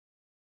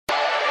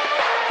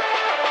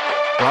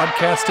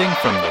Broadcasting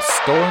from the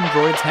Stolen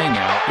Droids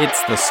Hangout,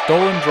 it's the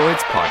Stolen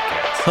Droids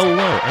Podcast. Hello,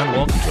 and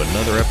welcome to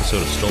another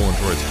episode of Stolen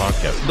Droids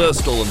Podcast, the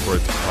Stolen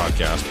Droids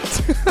Podcast.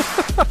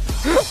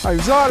 I'm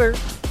Zotter.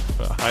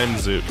 I'm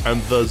Zook.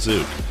 I'm the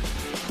Zook.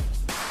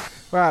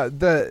 Wow,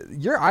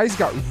 your eyes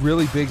got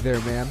really big there,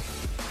 man.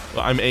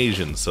 Well, I'm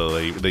Asian, so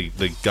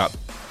they got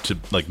to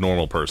like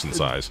normal person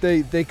size.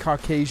 They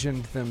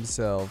Caucasianed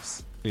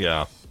themselves.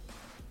 Yeah.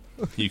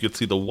 You could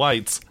see the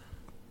whites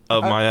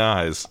of my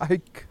eyes. I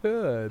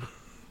could.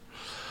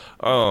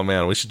 Oh,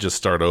 man, we should just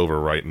start over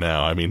right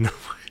now. I mean,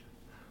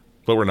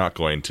 but we're not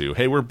going to.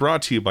 Hey, we're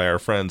brought to you by our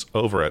friends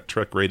over at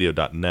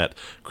TrekRadio.net,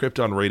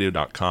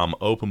 KryptonRadio.com,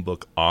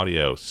 OpenBook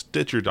Audio,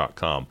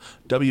 Stitcher.com,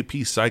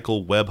 WP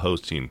Cycle Web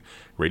Hosting,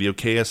 Radio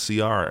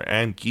KSCR,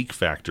 and Geek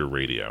Factor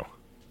Radio.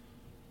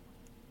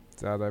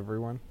 Is that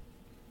everyone?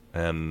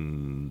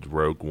 And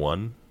Rogue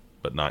One,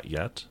 but not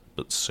yet,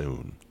 but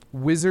soon.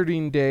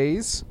 Wizarding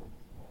Days.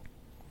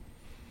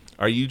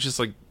 Are you just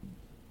like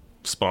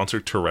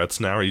sponsored Tourette's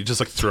now? Are you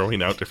just like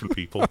throwing out different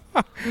people?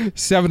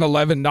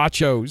 7-Eleven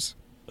nachos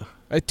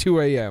at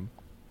 2 a.m.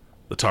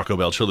 The Taco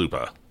Bell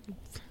Chalupa.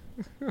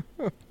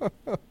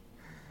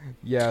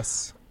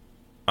 Yes.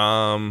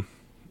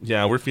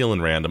 Yeah, we're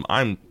feeling random.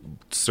 I'm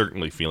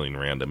certainly feeling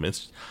random.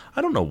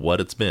 I don't know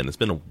what it's been. It's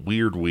been a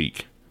weird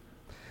week.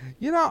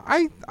 You know,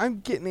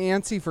 I'm getting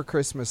antsy for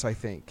Christmas, I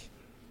think.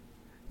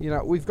 You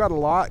know, we've got a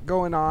lot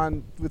going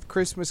on with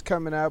Christmas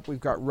coming up. We've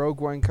got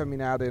Rogue One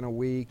coming out in a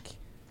week.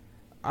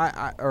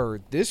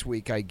 Or this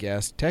week, I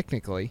guess,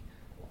 technically,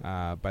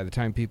 by the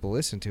time people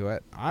listen to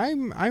it.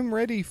 I'm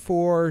ready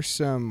for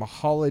some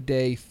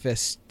holiday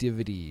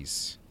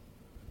festivities.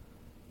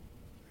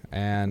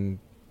 And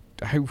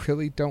I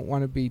really don't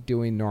want to be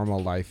doing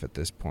normal life at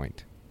this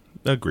point.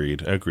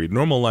 Agreed.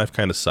 Normal life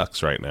kind of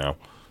sucks right now.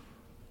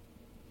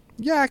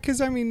 Yeah,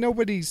 because, I mean,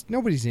 nobody's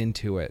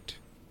into it.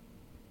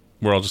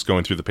 We're all just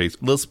going through the pace.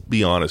 Let's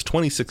be honest,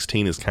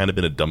 2016 has kind of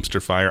been a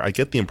dumpster fire. I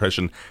get the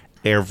impression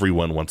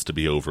everyone wants to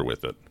be over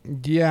with it.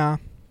 Yeah,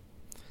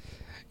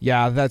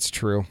 that's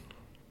true.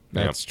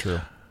 That's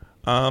true.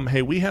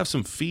 Hey, we have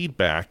some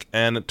feedback,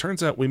 and it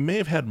turns out we may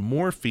have had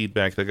more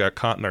feedback that got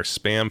caught in our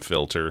spam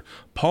filter.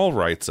 Paul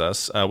writes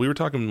us, we were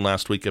talking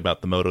last week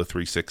about the Moto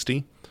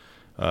 360,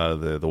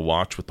 the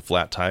watch with the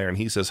flat tire, and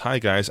he says, "Hi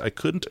guys, I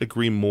couldn't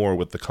agree more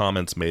with the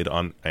comments made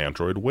on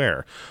Android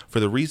Wear.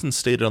 For the reasons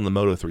stated on the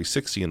Moto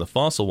 360 and the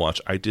Fossil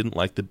watch, I didn't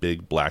like the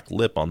big black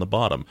lip on the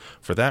bottom.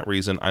 For that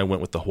reason, I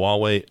went with the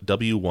Huawei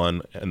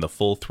W1 and the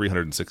full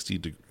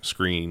 360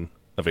 screen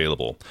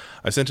available.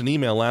 I sent an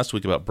email last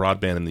week about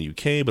broadband in the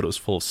UK, but it was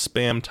full of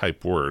spam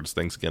type words.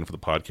 Thanks again for the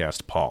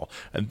podcast, Paul."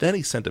 And then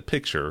he sent a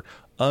picture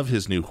of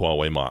his new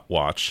Huawei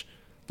watch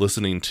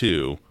listening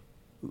to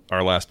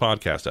our last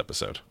podcast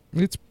episode.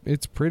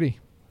 It's pretty.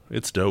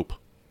 It's dope.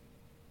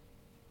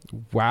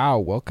 Wow,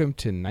 welcome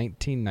to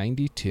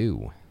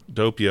 1992.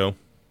 Dope, yo.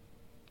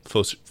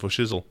 For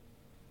shizzle.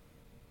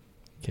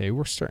 Okay,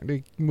 we're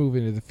starting to move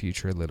into the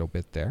future a little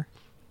bit there.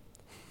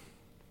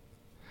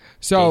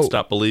 So Don't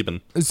stop believing.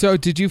 So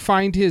did you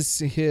find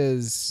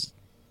his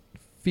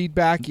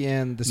feedback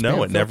in the spam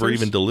No, it never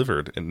filters? even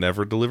delivered. It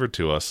never delivered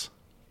to us.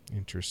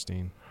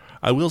 Interesting.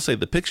 I will say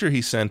the picture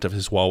he sent of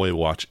his Huawei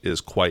watch is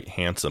quite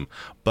handsome,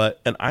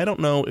 and I don't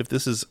know if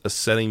this is a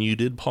setting you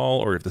did, Paul,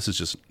 or if this is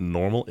just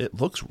normal. It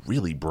looks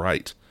really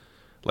bright,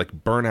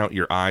 like burn out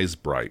your eyes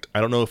bright.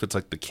 I don't know if it's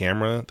like the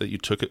camera that you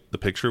took the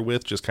picture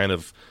with, just kind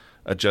of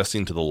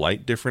adjusting to the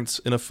light difference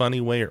in a funny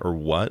way or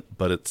what,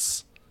 but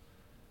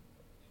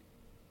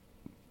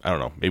I don't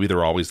know. Maybe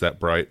they're always that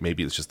bright.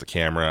 Maybe it's just the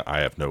camera.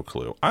 I have no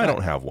clue. I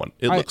don't have one.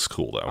 It looks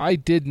cool, though. I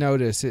did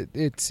notice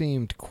it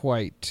seemed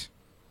quite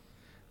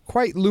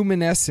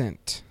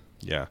luminescent.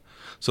 Yeah.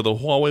 So the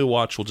Huawei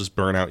watch will just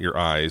burn out your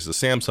eyes. The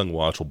Samsung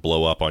watch will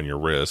blow up on your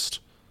wrist.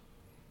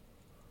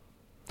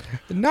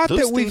 Not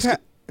that we've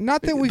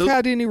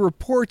had any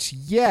reports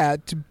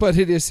yet, but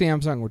it is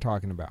Samsung we're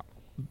talking about.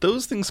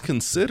 Those things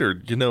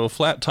considered, a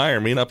flat tire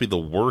may not be the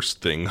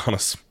worst thing on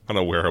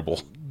a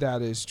wearable.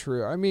 That is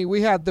true. I mean,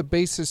 we had the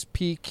Basis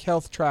Peak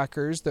health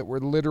trackers that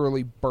were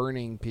literally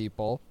burning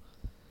people.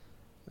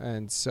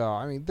 And so,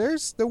 I mean,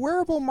 there's the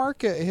wearable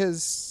market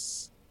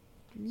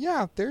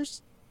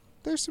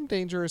there's some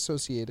danger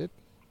associated.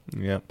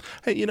 Yeah.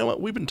 Hey, you know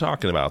what? We've been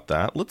talking about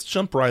that. Let's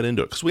jump right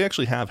into it because we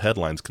actually have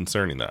headlines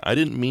concerning that. I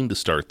didn't mean to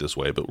start this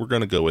way, but we're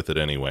going to go with it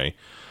anyway.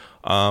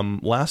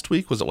 Last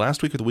week or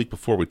the week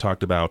before, we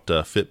talked about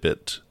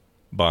Fitbit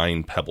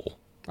buying Pebble.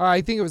 I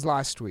think it was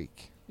last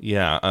week.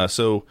 Yeah.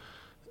 So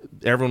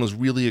everyone was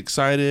really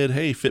excited.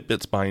 Hey,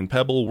 Fitbit's buying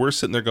Pebble. We're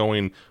sitting there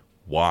going,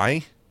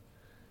 why?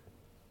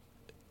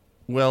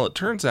 Well, it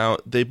turns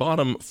out they bought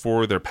them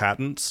for their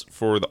patents,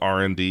 for the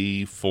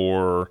R&D,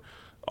 for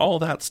all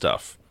that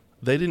stuff.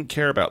 They didn't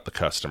care about the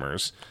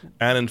customers.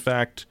 And in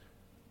fact,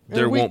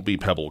 there won't be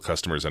Pebble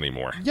customers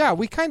anymore. Yeah,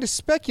 we kind of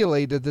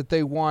speculated that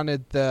they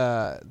wanted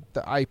the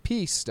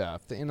IP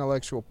stuff, the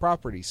intellectual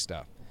property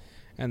stuff,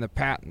 and the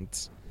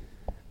patents.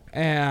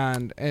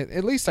 And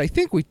at least I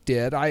think we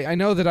did. I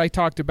know that I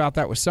talked about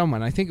that with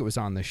someone. I think it was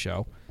on the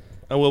show.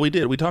 Oh, well, we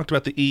did. We talked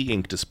about the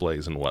e-ink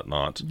displays and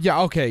whatnot.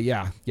 Yeah. Okay.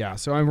 Yeah.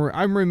 So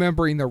I'm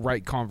remembering the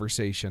right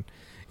conversation.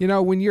 You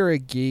know, when you're a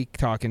geek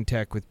talking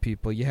tech with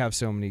people, you have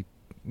so many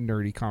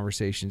nerdy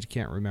conversations you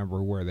can't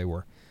remember where they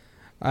were.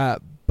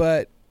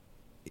 But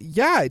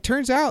yeah, it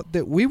turns out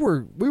that we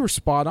were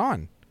spot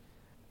on,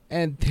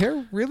 and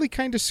they're really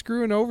kind of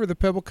screwing over the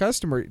Pebble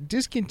customer,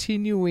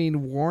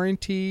 discontinuing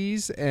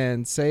warranties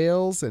and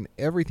sales and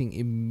everything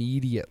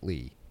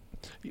immediately.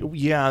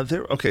 Yeah.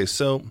 Okay.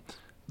 So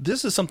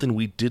this is something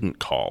we didn't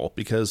call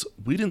because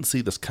we didn't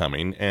see this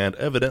coming, and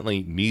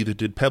evidently neither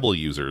did Pebble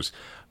users,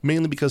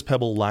 mainly because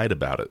Pebble lied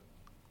about it.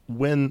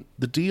 When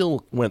the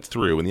deal went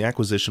through and the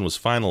acquisition was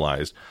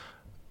finalized,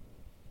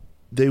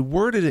 they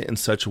worded it in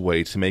such a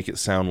way to make it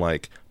sound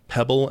like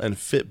Pebble and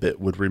Fitbit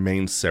would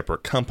remain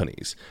separate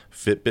companies.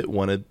 Fitbit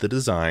wanted the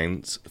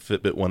designs,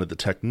 Fitbit wanted the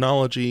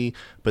technology,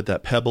 but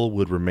that Pebble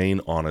would remain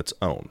on its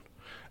own.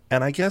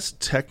 And I guess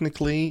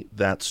technically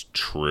that's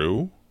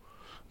true,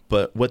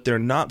 but what they're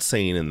not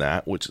saying in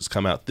that, which has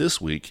come out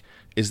this week,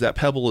 is that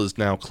Pebble is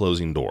now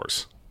closing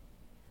doors.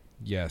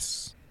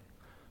 Yes.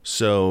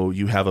 So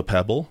you have a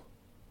Pebble?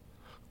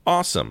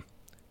 Awesome.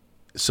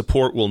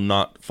 Support will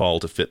not fall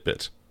to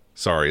Fitbit.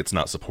 Sorry, it's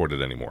not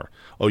supported anymore.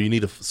 Oh, you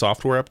need a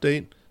software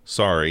update?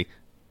 Sorry,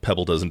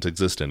 Pebble doesn't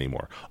exist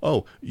anymore.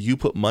 Oh, you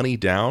put money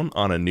down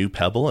on a new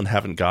Pebble and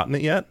haven't gotten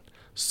it yet?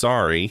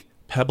 Sorry,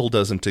 Pebble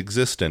doesn't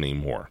exist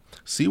anymore.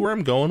 See where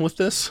I'm going with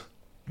this?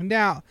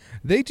 Now,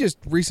 they just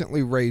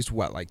recently raised,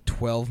 like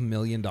 $12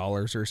 million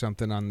or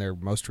something on their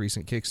most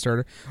recent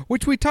Kickstarter,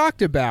 which we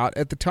talked about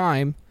at the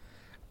time.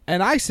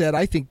 And I said,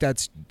 I think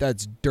that's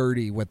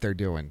dirty what they're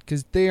doing,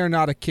 because they are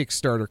not a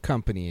Kickstarter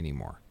company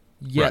anymore.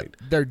 Yet Right.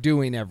 They're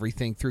doing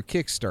everything through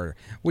Kickstarter,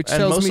 which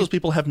And tells most me of those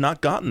people have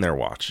not gotten their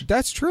watch.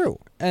 that's true,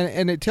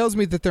 and it tells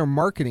me that their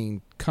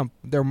marketing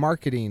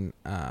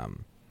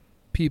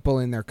people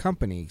in their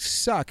company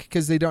suck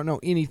because they don't know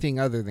anything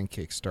other than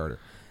Kickstarter.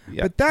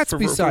 Yeah. But that's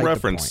beside for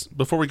reference, the point.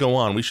 before we go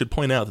on, we should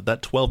point out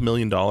that $12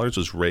 million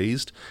was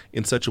raised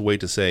in such a way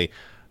to say,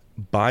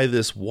 buy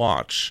this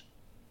watch.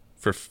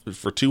 For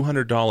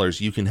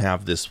 $200, you can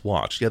have this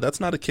watch. Yeah, that's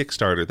not a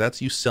Kickstarter.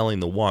 That's you selling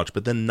the watch.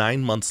 But then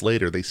 9 months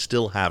later, they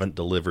still haven't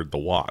delivered the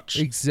watch.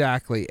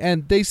 Exactly,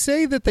 and they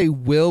say that they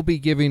will be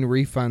giving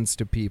refunds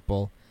to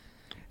people.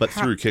 But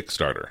through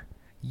Kickstarter.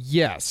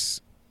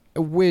 Yes,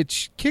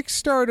 which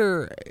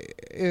Kickstarter,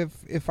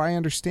 if I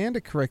understand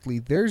it correctly,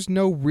 there's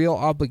no real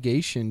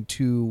obligation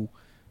to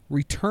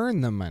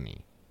return the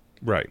money.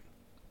 Right.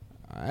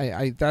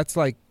 I that's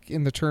like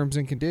in the terms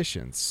and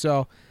conditions.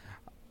 So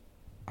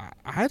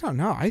I don't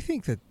know. I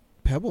think that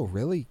Pebble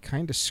really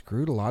kind of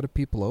screwed a lot of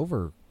people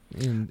over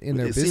in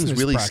their business. It seems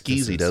really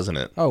practices. skeezy, doesn't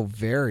it? Oh,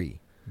 very.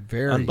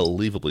 Very.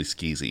 Unbelievably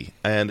skeezy.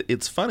 And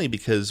it's funny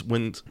because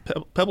when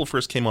Pebble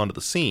first came onto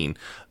the scene,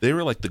 they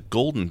were like the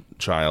golden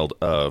child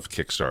of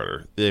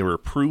Kickstarter. They were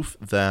proof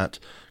that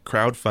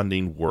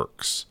crowdfunding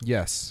works.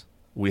 Yes.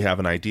 We have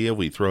an idea,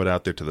 we throw it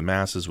out there to the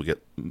masses, we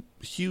get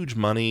huge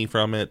money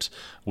from it,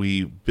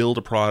 we build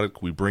a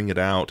product, we bring it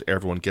out,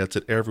 everyone gets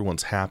it,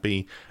 everyone's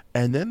happy,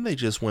 and then they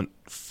just went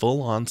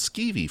full-on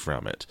skeevy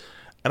from it.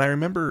 And I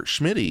remember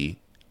Schmitty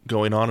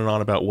going on and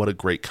on about what a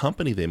great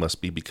company they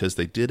must be because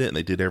they did it and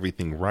they did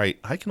everything right.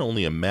 I can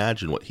only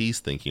imagine what he's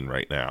thinking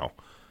right now.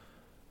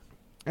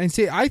 And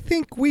see, I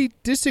think we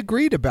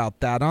disagreed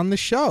about that on the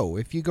show.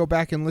 If you go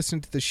back and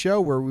listen to the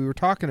show where we were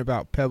talking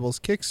about Pebble's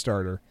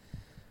Kickstarter,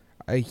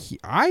 I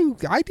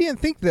didn't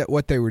think that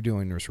what they were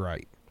doing was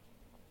right.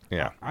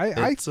 Yeah.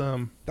 I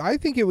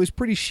think it was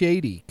pretty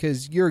shady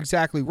because you're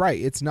exactly right.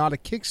 It's not a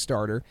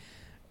Kickstarter.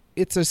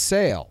 It's a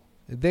sale.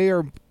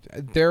 They're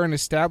an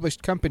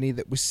established company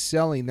that was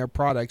selling their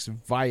products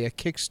via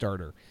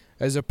Kickstarter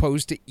as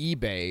opposed to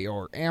eBay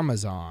or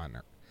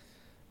Amazon.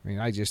 I mean,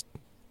 I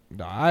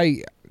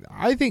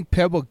think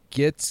Pebble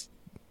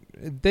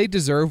they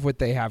deserve what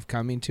they have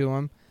coming to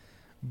them,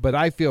 but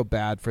I feel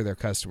bad for their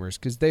customers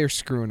because they are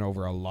screwing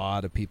over a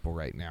lot of people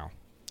right now.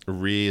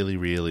 Really,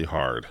 really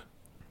hard.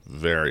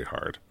 Very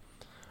hard.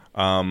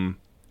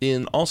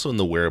 Also in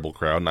the wearable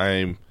crowd, and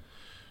I'm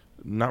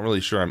not really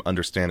sure I'm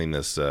understanding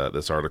this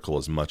article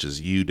as much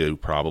as you do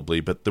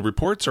probably, but the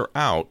reports are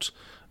out.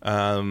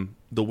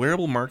 The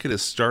wearable market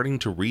is starting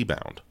to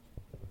rebound,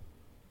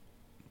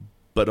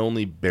 but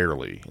only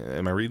barely.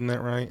 Am I reading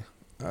that right?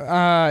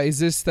 Is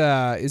this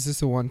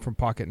the one from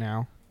Pocket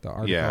Now? The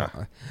article? Yeah.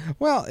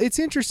 Well, it's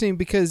interesting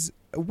because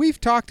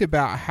we've talked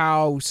about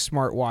how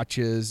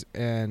smartwatches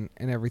and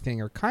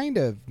everything are kind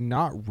of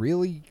not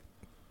really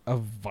a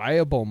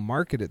viable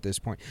market at this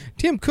point.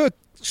 Tim Cook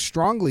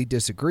strongly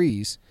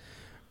disagrees,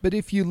 but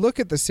if you look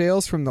at the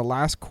sales from the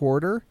last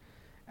quarter,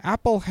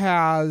 Apple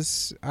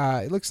has,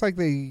 it looks like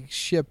they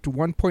shipped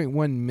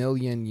 1.1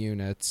 million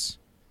units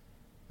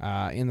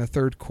in the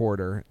third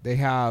quarter. They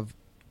have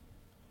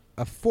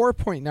a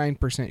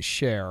 4.9%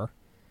 share,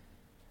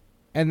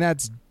 and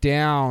that's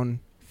down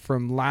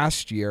from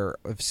last year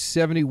of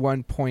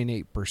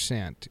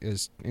 71.8%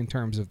 is in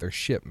terms of their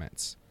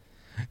shipments.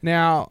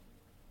 Now,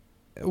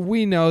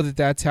 we know that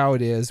that's how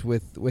it is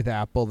with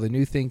Apple. The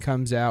new thing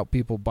comes out,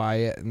 people buy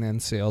it, and then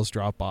sales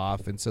drop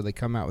off, and so they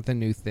come out with a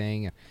new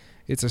thing.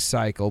 It's a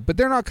cycle, but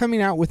they're not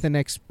coming out with the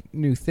next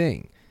new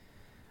thing.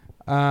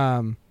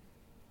 The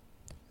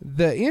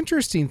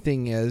interesting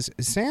thing is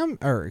Samsung.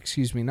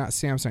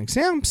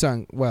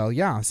 Well,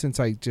 yeah, since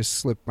I just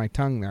slipped my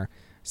tongue there,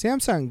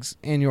 Samsung's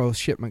annual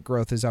shipment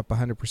growth is up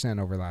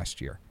 100% over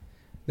last year.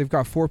 They've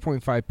got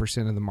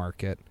 4.5% of the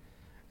market.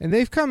 And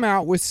they've come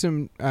out with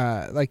some,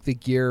 like the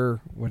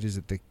Gear, what is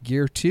it, the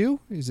Gear 2?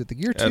 Is it the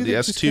Gear 2? The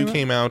S2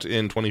 came out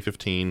in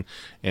 2015,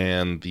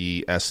 and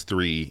the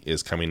S3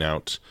 is coming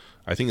out,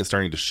 I think it's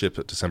starting to ship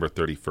at December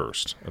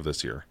 31st of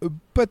this year.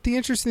 But the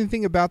interesting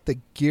thing about the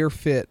Gear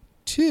Fit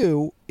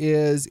 2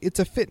 is it's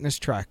a fitness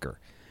tracker.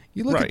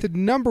 You look at the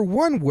number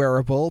one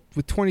wearable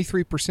with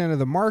 23% of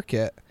the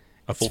market.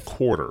 A full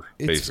quarter,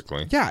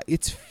 basically. Yeah,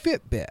 it's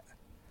Fitbit.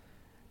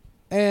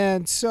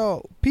 And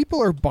so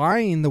people are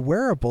buying the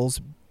wearables,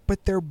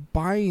 but they're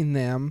buying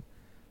them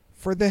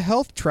for the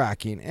health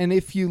tracking. And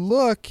if you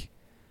look,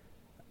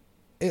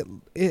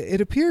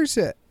 it appears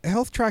that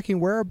health tracking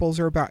wearables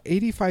are about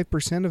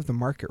 85% of the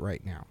market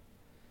right now.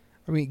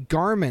 I mean,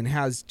 Garmin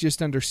has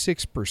just under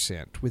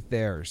 6% with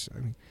theirs. I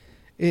mean,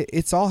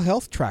 it's all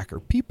health tracker.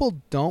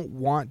 People don't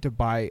want to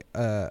buy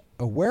a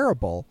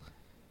wearable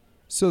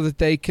so that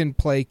they can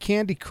play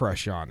Candy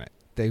Crush on it.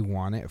 They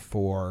want it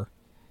for,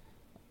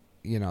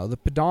 the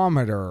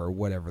pedometer or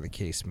whatever the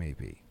case may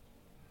be.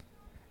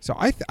 So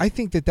I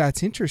think that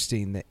that's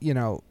interesting that,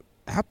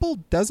 Apple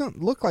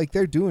doesn't look like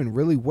they're doing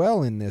really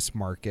well in this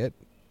market.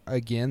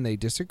 Again, they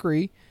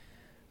disagree.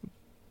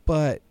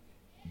 But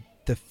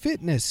the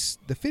fitness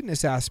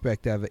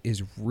aspect of it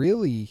is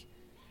really,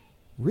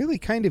 really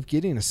kind of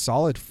getting a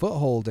solid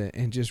foothold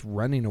and just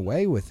running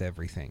away with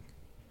everything.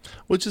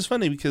 Which is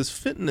funny because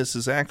fitness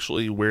is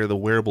actually where the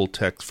wearable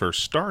tech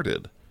first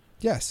started.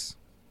 Yes.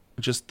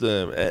 Just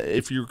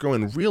if you're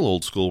going real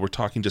old school, we're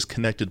talking just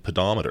connected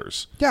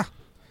pedometers. Yeah.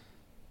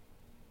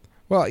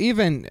 Well,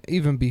 even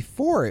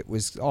before it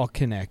was all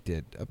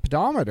connected, a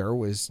pedometer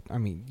was,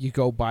 you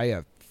go buy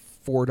a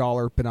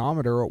 $4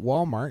 pedometer at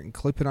Walmart and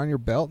clip it on your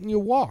belt and you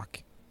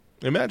walk.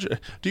 Imagine,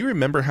 do you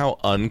remember how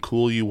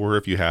uncool you were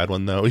if you had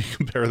one, though? You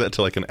compare that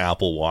to like an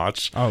Apple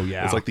Watch. Oh,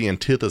 yeah. It's like the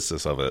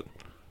antithesis of it.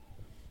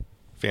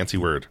 Fancy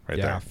word right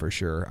there. Yeah, for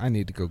sure. I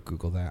need to go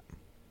Google that.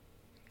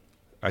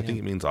 I think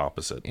it means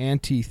opposite.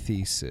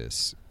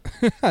 Antithesis.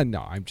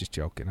 No, I'm just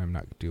joking. I'm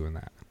not doing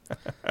that.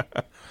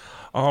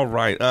 All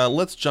right.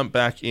 Let's jump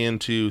back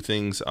into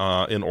things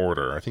in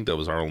order. I think that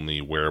was our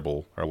only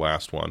wearable, our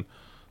last one.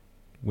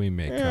 We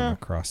may come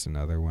across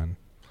another one.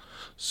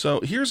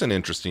 So here's an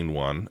interesting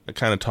one,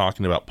 kind of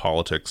talking about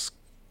politics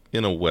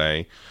in a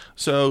way.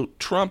 So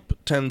Trump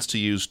tends to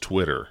use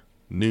Twitter.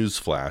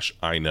 Newsflash,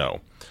 I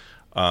know.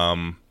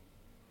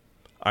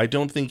 I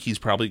don't think he's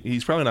probably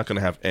not going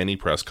to have any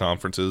press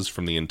conferences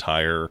for the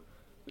entirety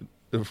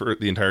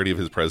of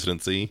his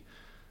presidency.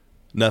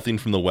 Nothing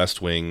from the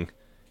West Wing.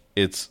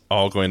 It's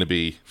all going to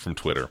be from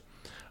Twitter.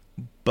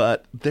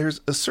 But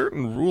there's a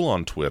certain rule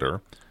on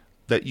Twitter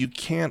that you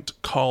can't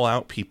call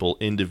out people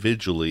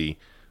individually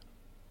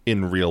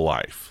in real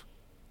life.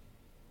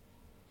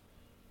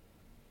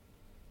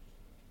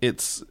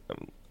 It's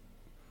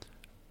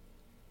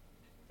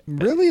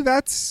really,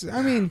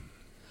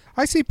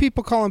 I see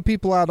people calling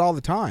people out all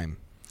the time.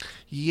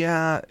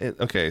 Yeah.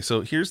 Okay.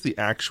 So here's the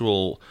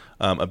actual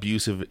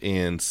abusive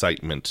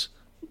incitement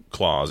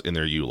clause in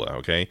their EULA.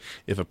 Okay.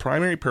 If a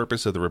primary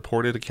purpose of the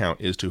reported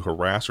account is to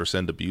harass or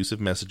send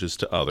abusive messages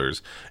to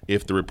others,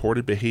 if the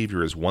reported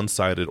behavior is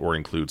one-sided or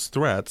includes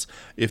threats,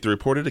 if the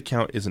reported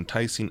account is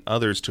enticing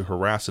others to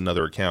harass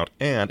another account,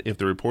 and if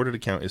the reported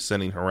account is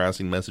sending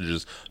harassing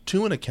messages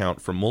to an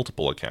account from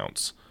multiple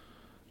accounts,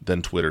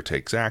 then Twitter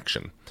takes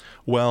action.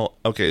 Well,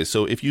 okay,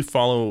 so if you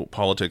follow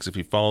politics, if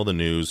you follow the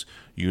news,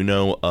 you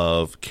know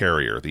of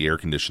Carrier, the air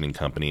conditioning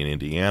company in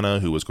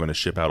Indiana, who was going to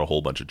ship out a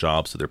whole bunch of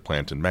jobs to their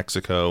plant in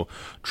Mexico.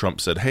 Trump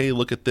said, hey,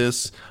 look at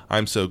this.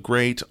 I'm so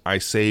great. I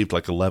saved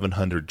like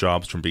 1,100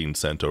 jobs from being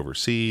sent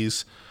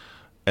overseas.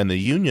 And the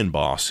union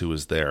boss who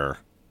was there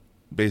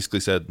basically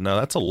said, no,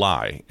 that's a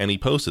lie. And he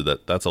posted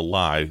that that's a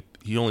lie.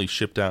 He only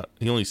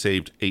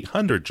saved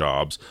 800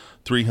 jobs,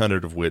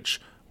 300 of which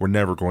were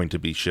never going to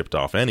be shipped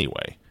off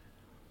anyway.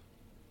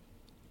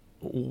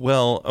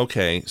 Well,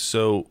 okay,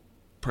 so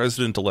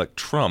President-elect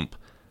Trump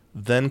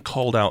then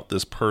called out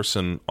this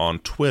person on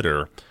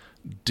Twitter,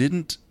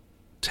 didn't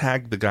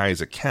tag the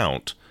guy's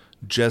account,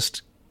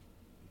 just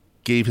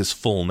gave his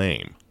full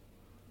name.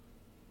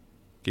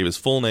 Gave his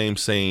full name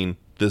saying,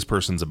 this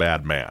person's a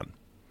bad man.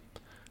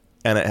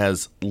 And it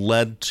has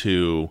led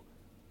to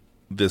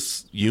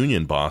this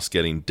union boss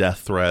getting death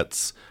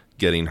threats,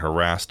 getting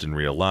harassed in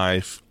real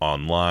life,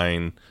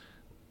 online.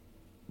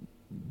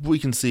 We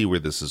can see where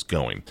this is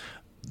going.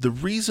 The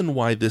reason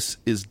why this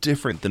is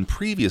different than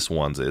previous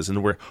ones is,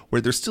 and where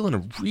they're still in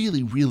a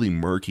really, really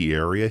murky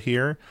area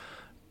here,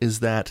 is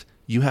that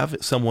you have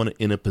someone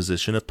in a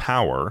position of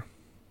power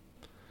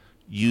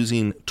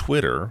using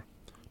Twitter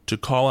to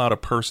call out a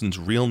person's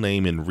real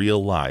name in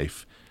real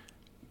life,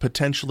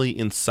 potentially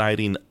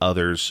inciting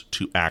others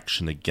to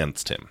action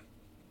against him.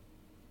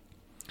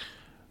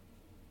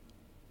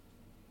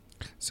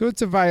 So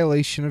it's a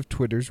violation of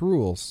Twitter's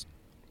rules,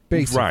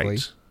 basically.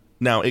 Right.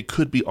 Now, it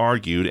could be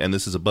argued, and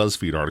this is a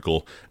BuzzFeed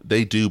article,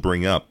 they do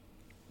bring up,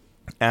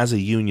 as a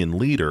union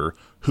leader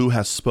who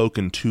has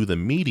spoken to the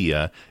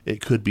media,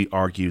 it could be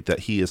argued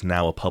that he is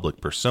now a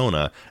public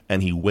persona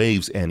and he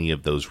waives any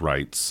of those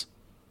rights.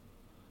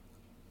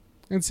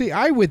 And see,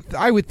 I would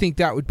think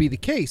that would be the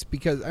case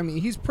because, I mean,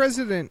 he's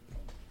president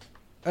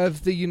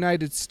of the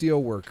United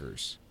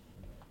Steelworkers.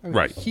 I mean,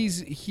 Right.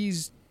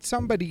 He's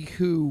somebody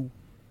who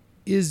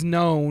is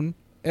known,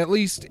 at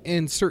least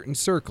in certain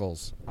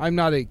circles. I'm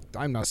not a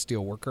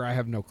steel worker. I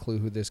have no clue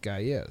who this guy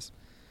is.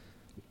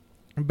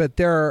 But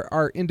there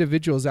are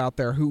individuals out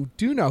there who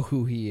do know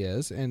who he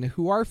is and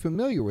who are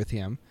familiar with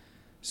him.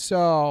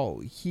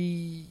 So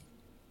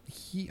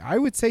I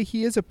would say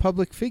he is a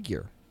public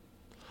figure.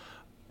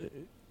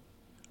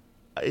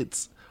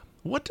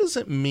 What does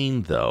it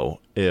mean, though,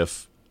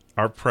 if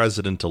our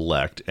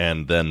president-elect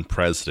and then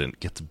president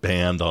gets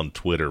banned on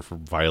Twitter for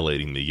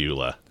violating the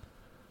EULA?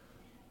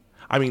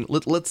 I mean,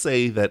 let's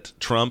say that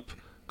Trump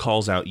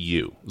calls out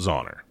you,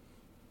 Zahner.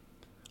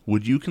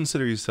 Would you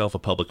consider yourself a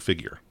public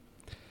figure?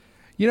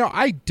 You know,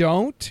 I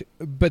don't,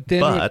 but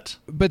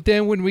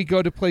then when we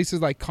go to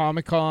places like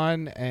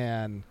Comic-Con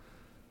and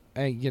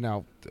you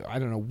know, I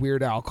don't know,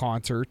 Weird Al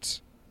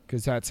concerts,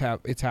 because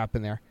it's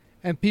happened there,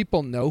 and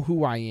people know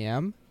who I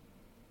am,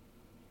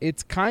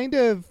 it's kind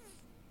of,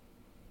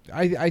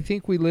 I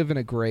think we live in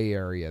a gray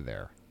area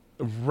there.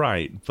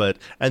 Right,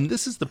 and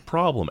this is the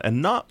problem,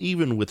 and not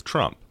even with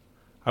Trump.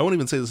 I won't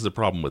even say this is a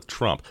problem with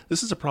Trump.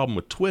 This is a problem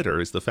with Twitter,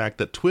 is the fact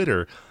that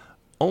Twitter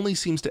only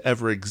seems to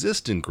ever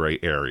exist in gray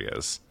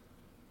areas.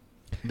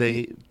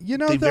 They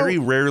very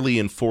rarely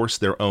enforce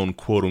their own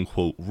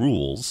quote-unquote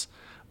rules,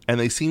 and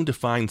they seem to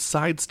find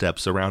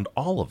sidesteps around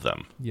all of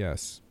them.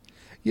 Yes.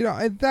 You know,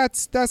 and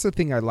that's the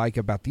thing I like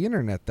about the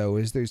internet, though,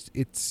 is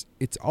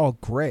it's all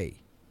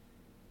gray.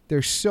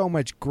 There's so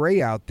much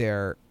gray out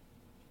there.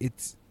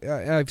 It's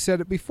I've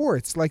said it before.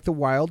 It's like the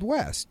Wild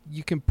West.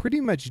 You can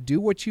pretty much do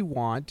what you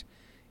want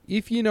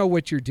if you know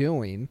what you're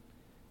doing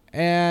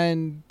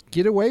and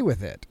get away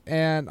with it.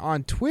 And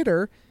on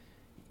Twitter,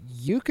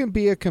 you can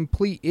be a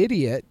complete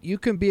idiot. You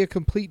can be a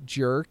complete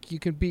jerk. You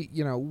can be,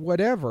 you know,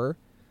 whatever.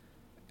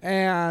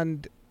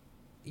 And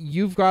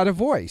you've got a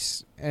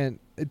voice. And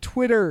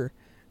Twitter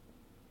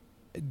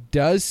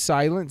does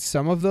silence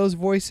some of those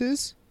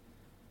voices,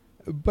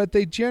 but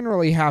they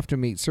generally have to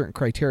meet certain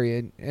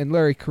criteria. And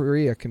Larry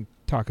Correia can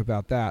talk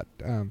about that.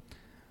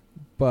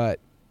 But,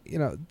 you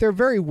know, they're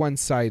very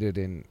one-sided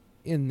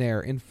in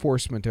their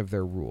enforcement of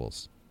their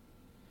rules.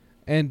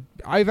 And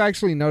I've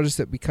actually noticed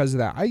that because of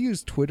that, I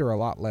use Twitter a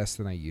lot less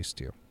than I used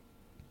to.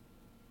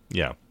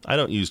 Yeah, I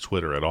don't use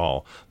Twitter at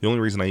all. The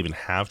only reason I even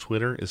have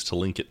Twitter is to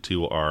link it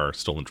to our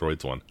Stolen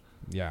Droids one.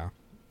 Yeah.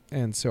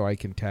 And so I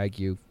can tag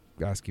you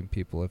asking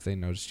people if they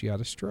noticed you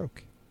had a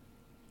stroke.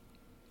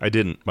 I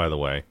didn't, by the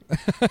way.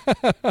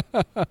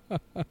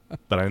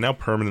 But I now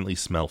permanently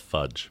smell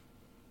fudge.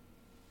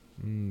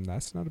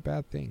 That's not a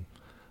bad thing.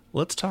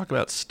 Let's talk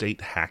about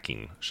state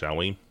hacking, shall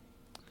we?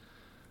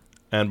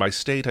 And by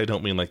state, I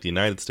don't mean like the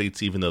United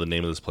States, even though the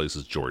name of this place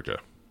is Georgia.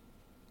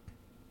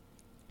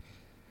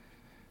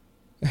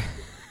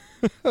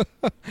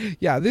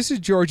 Yeah, this is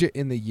Georgia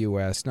in the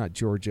U.S., not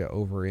Georgia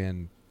over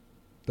in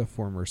the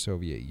former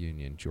Soviet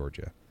Union,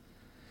 Georgia.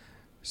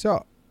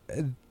 So,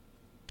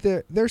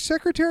 their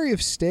Secretary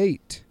of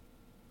State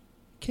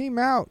came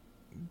out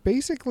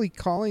basically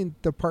calling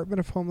the Department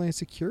of Homeland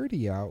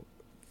Security out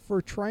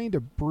for trying to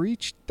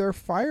breach their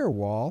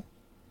firewall,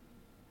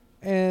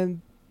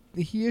 and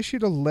he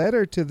issued a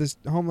letter to the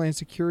Homeland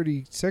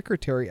Security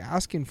Secretary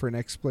asking for an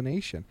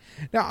explanation.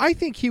 Now, I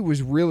think he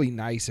was really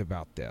nice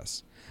about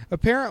this.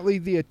 Apparently,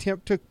 the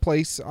attempt took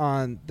place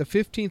on the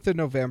 15th of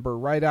November,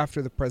 right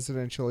after the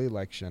presidential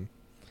election.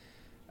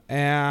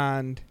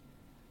 And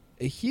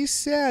he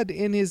said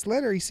in his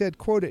letter, he said,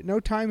 quote, "At no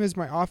time has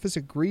my office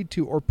agreed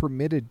to or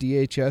permitted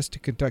DHS to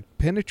conduct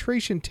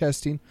penetration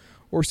testing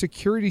or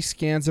security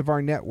scans of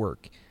our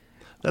network."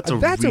 That's a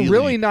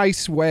really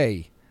nice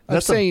way.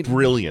 That's a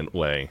brilliant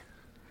way.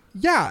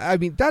 Yeah, I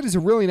mean, that is a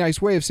really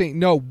nice way of saying,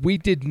 no, we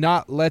did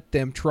not let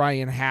them try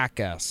and hack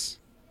us.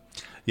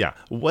 Yeah,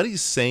 what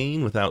he's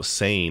saying without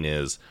saying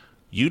is,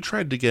 you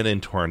tried to get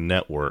into our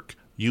network,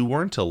 you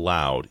weren't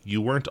allowed,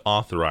 you weren't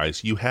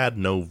authorized, you had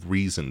no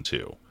reason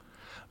to.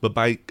 But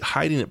by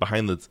hiding it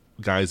behind the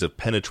guise of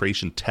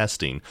penetration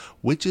testing,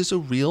 which is a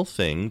real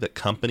thing that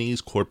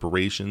companies,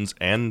 corporations,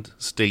 and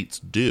states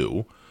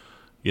do,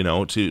 you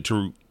know,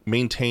 to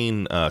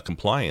maintain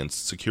compliance,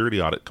 security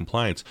audit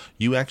compliance,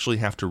 you actually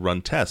have to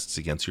run tests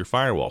against your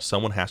firewall.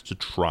 Someone has to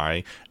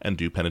try and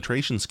do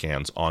penetration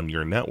scans on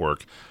your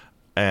network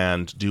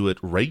and do it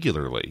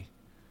regularly.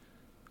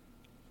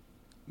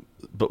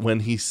 But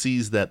when he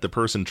sees that the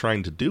person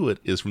trying to do it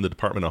is from the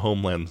Department of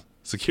Homeland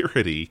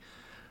Security,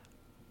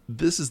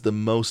 this is the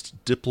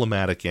most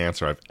diplomatic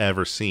answer I've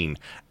ever seen.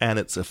 And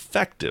it's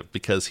effective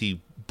because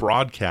he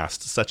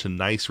broadcast such a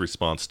nice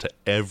response to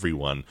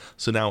everyone.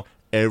 So now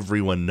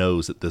everyone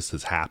knows that this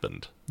has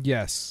happened.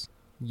 Yes.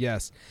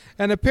 Yes.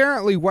 And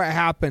apparently what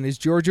happened is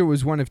Georgia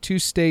was one of 2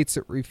 states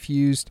that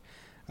refused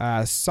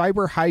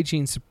cyber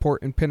hygiene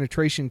support and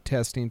penetration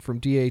testing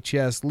from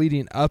DHS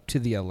leading up to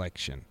the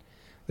election.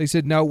 They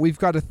said, no, we've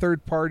got a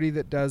third party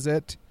that does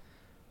it.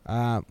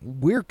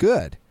 We're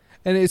good.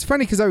 And it's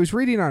funny because I was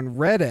reading on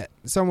Reddit,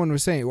 someone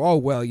was saying, oh,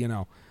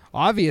 well,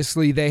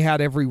 obviously they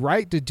had every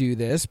right to do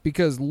this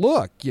because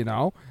look,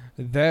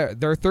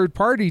 their third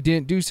party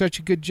didn't do such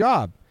a good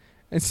job.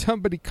 And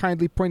somebody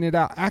kindly pointed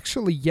out,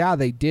 actually, yeah,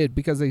 they did,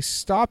 because they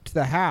stopped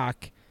the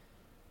hack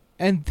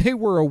and they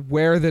were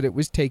aware that it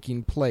was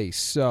taking place.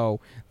 So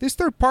this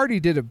third party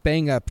did a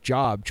bang-up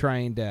job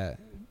trying to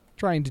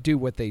do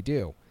what they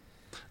do.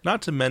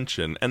 Not to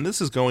mention, and this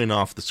is going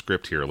off the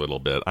script here a little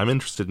bit, I'm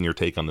interested in your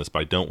take on this, but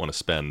I don't want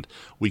to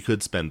we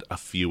could spend a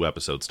few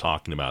episodes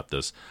talking about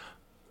this,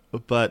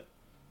 but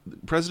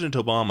President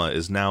Obama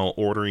is now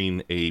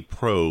ordering a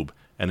probe,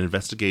 an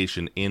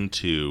investigation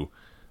into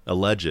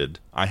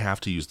I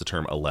have to use the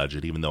term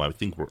alleged, even though I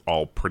think we're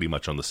all pretty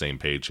much on the same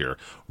page here,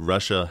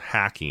 Russia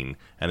hacking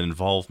and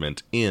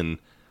involvement in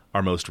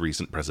our most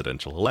recent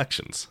presidential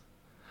elections.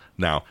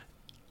 Now,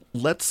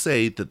 let's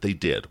say that they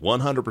did,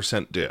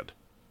 100% did.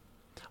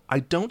 I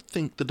don't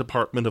think the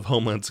Department of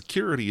Homeland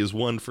Security is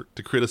one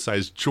to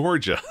criticize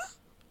Georgia.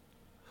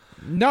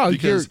 No,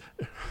 because,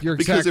 you're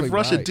because exactly if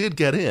Russia right. did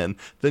get in,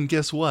 then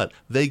guess what?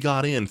 They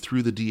got in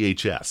through the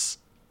DHS.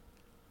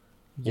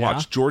 Yeah.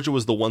 Watch, Georgia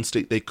was the one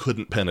state they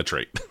couldn't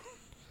penetrate.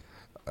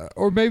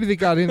 Or maybe they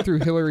got in through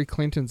Hillary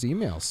Clinton's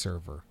email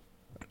server.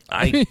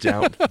 I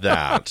doubt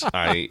that.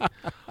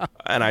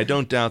 I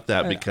don't doubt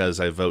that because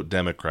I vote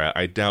Democrat.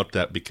 I doubt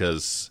that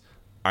because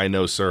I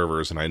know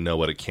servers and I know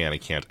what it can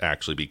and can't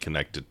actually be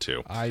connected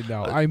to. I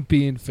know. I'm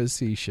being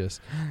facetious.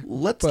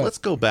 Let's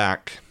go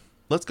back.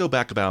 Let's go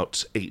back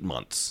about 8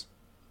 months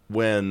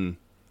when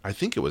I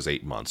think it was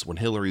 8 months when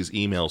Hillary's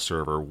email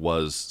server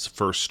was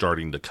first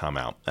starting to come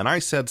out. And I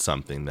said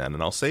something then,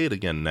 and I'll say it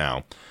again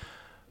now.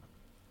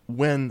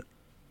 When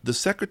the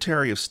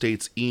Secretary of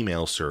State's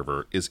email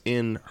server is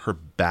in her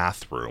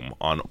bathroom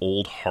on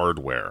old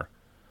hardware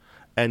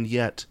and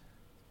yet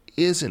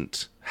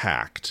isn't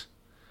hacked,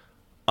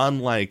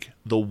 unlike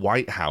the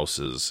White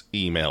House's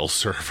email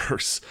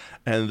servers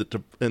and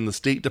the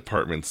State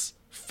Department's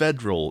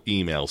federal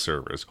email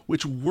servers,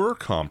 which were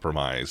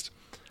compromised,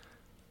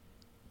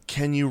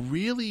 can you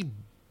really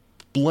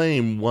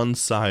blame one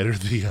side or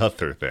the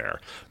other there?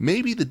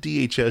 Maybe the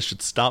DHS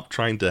should stop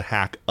trying to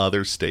hack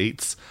other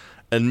states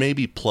and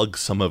maybe plug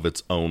some of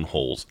its own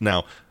holes.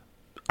 Now,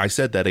 I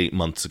said that 8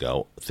 months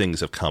ago.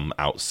 Things have come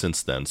out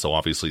since then, so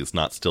obviously it's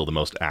not still the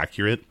most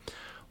accurate,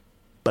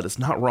 but it's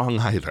not wrong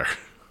either.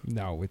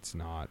 No, it's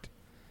not.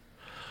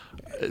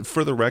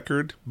 For the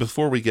record,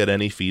 before we get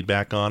any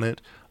feedback on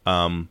it,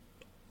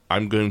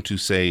 I'm going to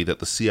say that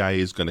the CIA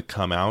is going to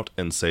come out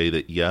and say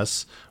that,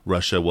 yes,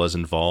 Russia was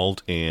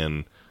involved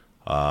in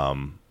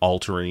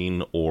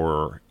altering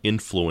or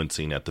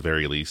influencing, at the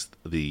very least,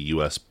 the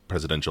U.S.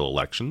 presidential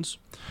elections.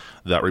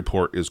 That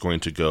report is going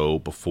to go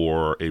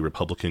before a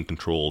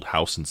Republican-controlled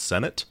House and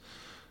Senate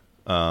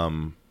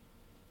and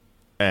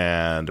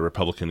a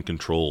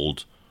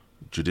Republican-controlled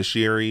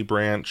judiciary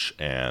branch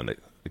and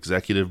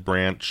executive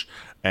branch,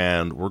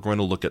 and we're going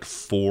to look at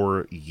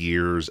 4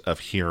 years of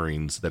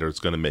hearings that is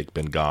going to make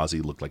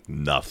Benghazi look like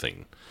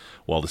nothing,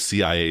 while the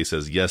CIA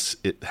says, yes,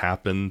 it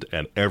happened,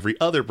 and every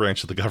other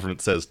branch of the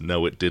government says,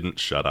 no, it didn't,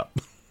 shut up.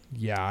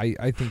 Yeah,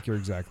 I think you're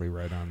exactly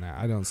right on that.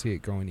 I don't see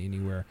it going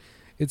anywhere.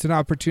 It's an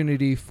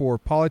opportunity for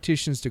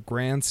politicians to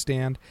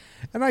grandstand,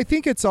 and I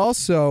think it's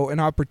also an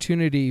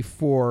opportunity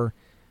for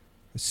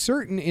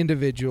certain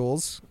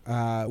individuals,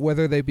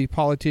 whether they be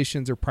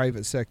politicians or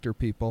private sector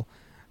people,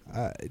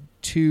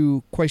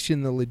 to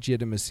question the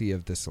legitimacy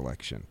of this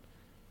election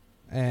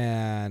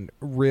and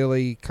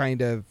really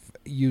kind of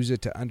use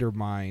it to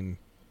undermine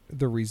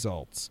the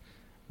results.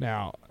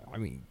 Now, I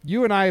mean,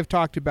 you and I have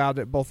talked about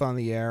it both on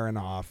the air and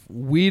off.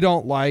 We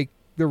don't like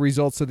the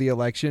results of the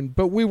election,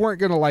 but we weren't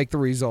going to like the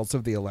results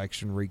of the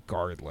election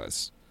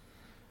regardless.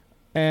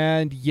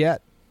 And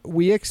yet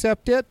we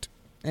accept it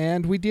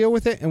and we deal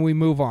with it and we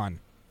move on,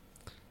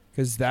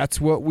 because that's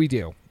what we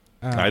do.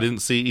 I didn't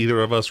see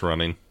either of us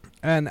running.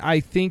 And I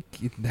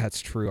think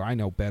that's true. I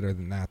know better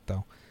than that,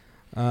 though.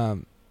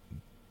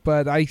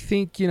 But I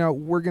think,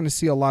 we're going to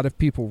see a lot of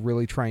people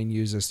really try and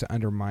use this to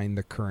undermine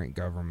the current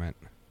government.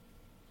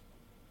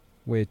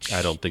 Which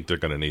I don't think they're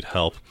going to need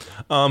help.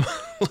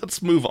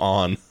 Let's move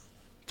on,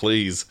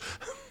 please.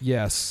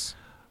 Yes.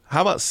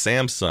 How about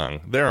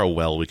Samsung? They're a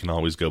well we can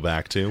always go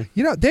back to.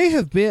 They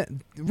have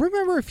been...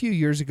 Remember a few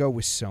years ago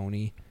with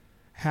Sony,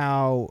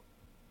 how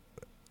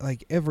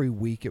like every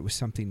week it was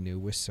something new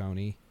with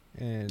Sony?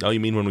 And oh, you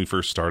mean when we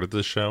first started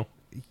this show?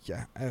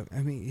 Yeah,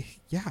 I mean,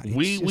 yeah.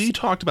 We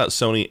talked about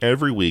Sony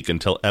every week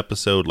until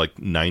episode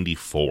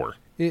 94.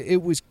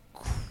 It was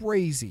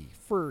crazy.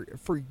 For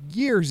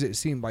years it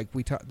seemed like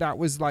that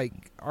was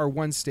like our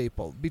one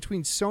staple.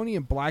 Between Sony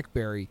and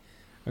BlackBerry,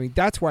 I mean,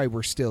 that's why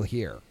we're still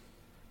here.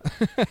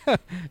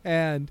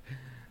 And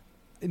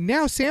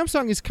now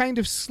Samsung has kind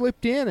of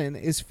slipped in and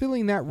is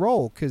filling that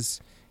role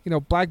because,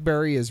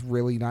 BlackBerry is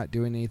really not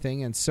doing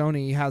anything, and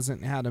Sony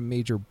hasn't had a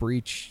major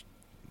breach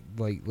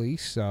lately.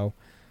 So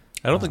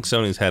I don't think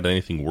Sony's had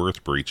anything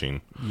worth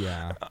breaching.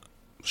 yeah.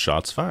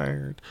 Shots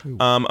fired. Ooh,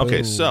 Okay,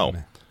 boom. so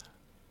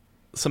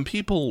some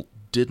people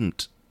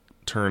didn't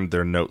turn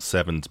their Note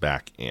 7s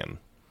back in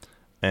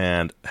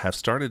and have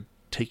started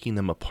taking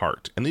them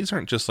apart. And these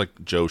aren't just like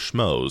Joe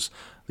Schmoes.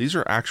 These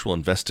are actual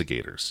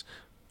investigators.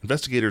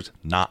 Investigators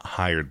not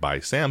hired by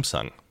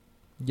Samsung.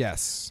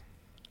 Yes.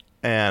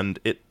 And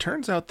it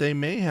turns out they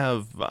may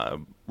have,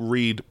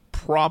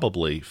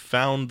 probably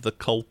found the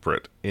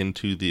culprit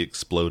into the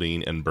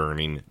exploding and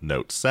burning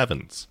Note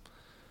 7s.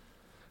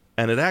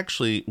 And it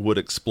actually would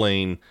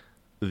explain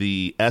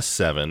the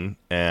S7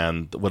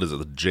 and, the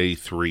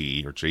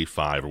J3 or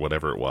J5 or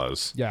whatever it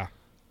was, Yeah.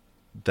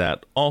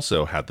 that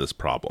also had this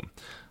problem.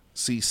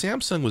 See,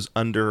 Samsung was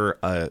under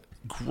a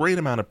great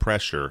amount of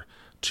pressure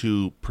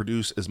to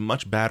produce as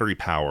much battery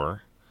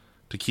power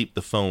to keep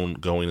the phone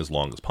going as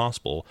long as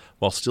possible,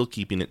 while still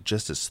keeping it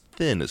just as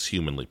thin as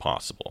humanly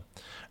possible.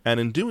 And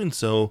in doing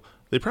so,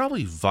 they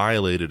probably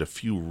violated a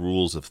few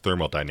rules of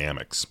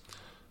thermodynamics.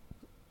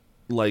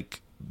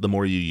 Like, the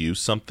more you use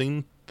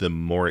something, the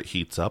more it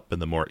heats up,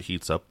 and the more it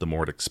heats up, the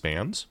more it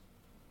expands.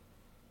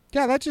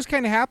 Yeah, that just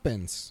kind of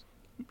happens.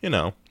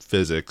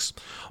 Physics.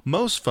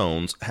 Most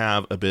phones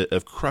have a bit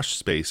of crush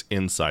space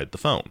inside the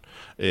phone.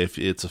 If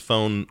it's a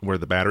phone where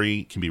the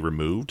battery can be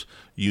removed,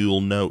 you'll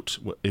note,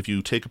 if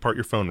you take apart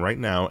your phone right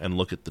now and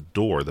look at the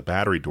door, the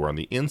battery door on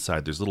the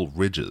inside, there's little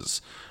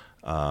ridges.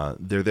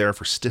 They're there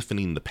for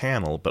stiffening the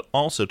panel, but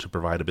also to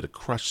provide a bit of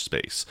crush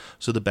space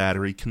so the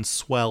battery can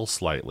swell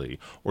slightly,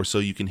 or so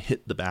you can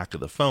hit the back of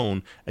the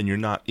phone and you're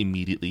not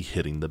immediately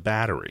hitting the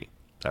battery.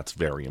 That's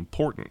very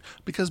important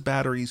because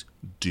batteries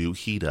do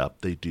heat up,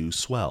 they do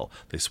swell.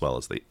 They swell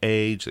as they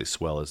age, they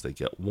swell as they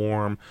get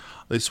warm,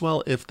 they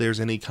swell if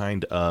there's any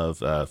kind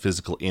of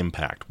physical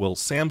impact. Well,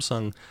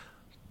 Samsung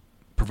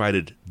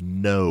provided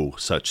no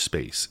such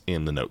space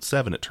in the Note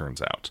 7, it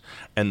turns out.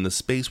 And the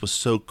space was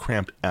so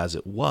cramped as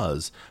it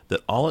was that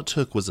all it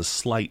took was a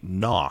slight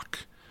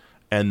knock,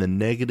 and the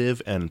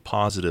negative and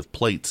positive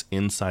plates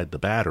inside the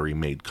battery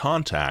made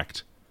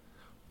contact.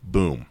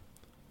 Boom.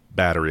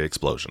 Battery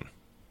explosion.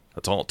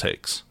 That's all it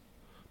takes.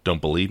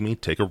 Don't believe me?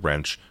 Take a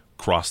wrench,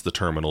 cross the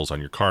terminals on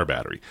your car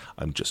battery.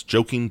 I'm just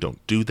joking, don't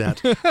do that,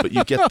 but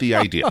you get the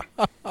idea.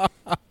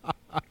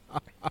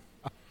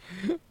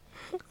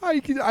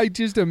 I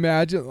just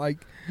imagine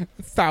like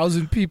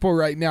 1,000 people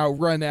right now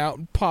run out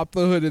and pop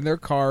the hood in their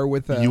car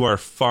with a... You are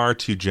far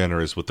too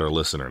generous with our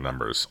listener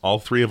numbers. All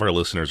three of our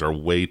listeners are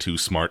way too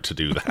smart to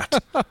do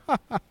that.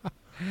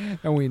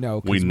 And we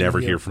know. 'Cause We never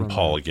hear from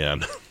Paul him.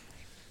 again.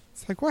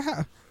 It's like, what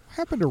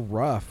happened to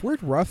Ruff?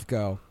 Where'd Ruff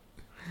go?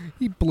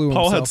 He blew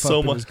Paul himself had so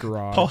up in much. his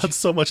garage. Paul had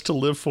so much to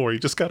live for. He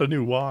just got a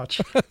new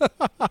watch.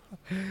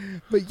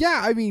 But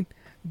yeah, I mean,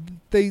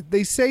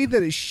 they say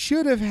that it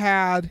should have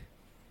had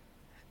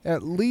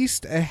at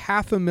least a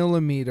 0.5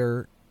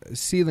 millimeter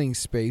sealing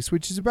space,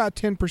 which is about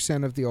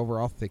 10% of the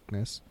overall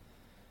thickness.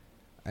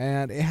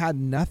 And it had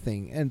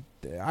nothing. And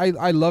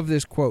I love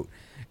this quote.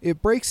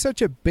 It breaks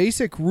such a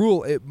basic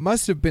rule, it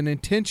must have been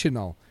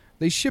intentional.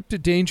 They shipped a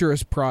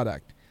dangerous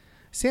product.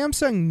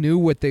 Samsung knew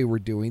what they were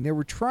doing. They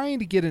were trying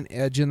to get an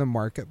edge in the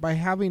market by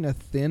having a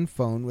thin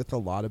phone with a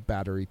lot of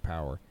battery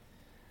power.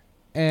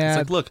 And It's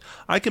like, look,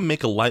 I can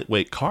make a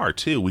lightweight car,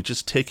 too. We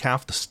just take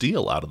half the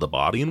steel out of the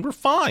body and we're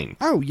fine.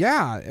 oh,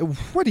 yeah.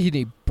 What do you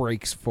need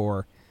brakes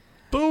for?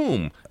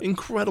 Boom.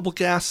 Incredible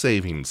gas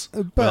savings.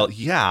 But- Well,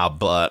 yeah,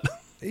 but...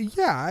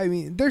 Yeah, I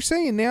mean, they're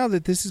saying now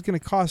that this is going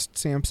to cost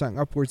Samsung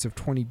upwards of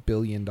 $20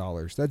 billion.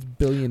 That's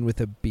billion with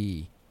a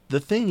B. The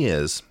thing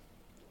is,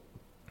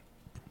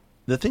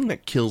 the thing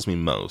that kills me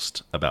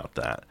most about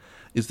that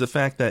is the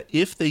fact that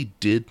if they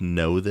did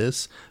know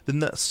this, then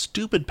that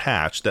stupid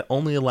patch that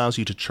only allows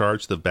you to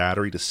charge the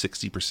battery to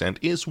 60%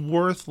 is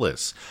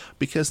worthless.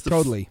 Because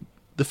Totally.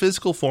 the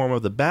physical form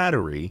of the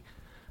battery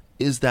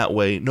is that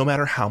way no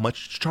matter how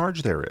much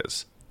charge there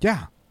is.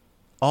 Yeah.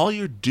 All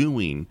you're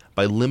doing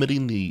by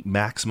limiting the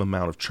maximum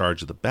amount of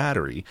charge of the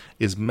battery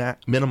is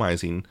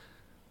minimizing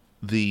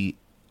the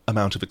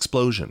amount of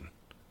explosion.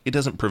 It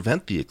doesn't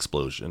prevent the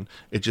explosion.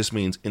 It just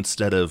means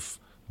instead of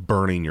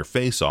burning your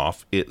face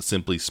off, it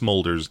simply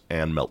smolders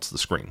and melts the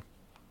screen.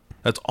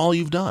 That's all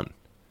you've done.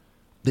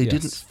 They Yes.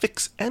 didn't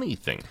fix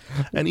anything.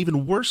 And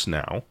even worse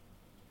now,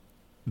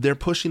 they're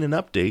pushing an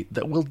update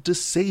that will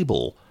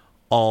disable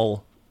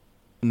all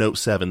Note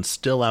 7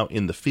 still out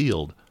in the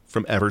field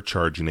from ever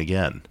charging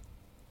again.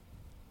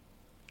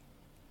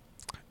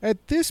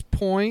 At this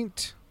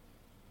point,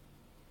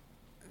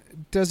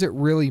 does it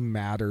really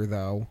matter,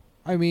 though?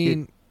 I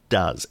mean, It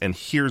does, and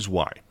here's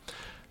why.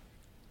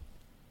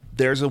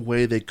 There's a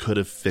way they could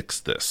have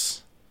fixed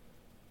this.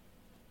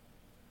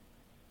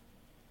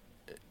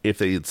 If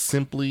they had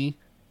simply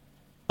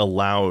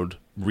allowed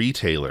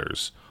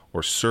retailers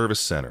or service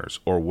centers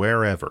or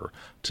wherever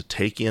to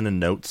take in a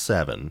Note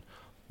 7,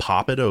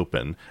 pop it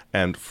open.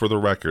 And for the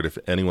record, if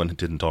anyone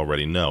didn't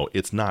already know,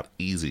 it's not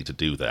easy to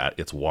do that.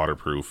 It's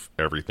waterproof,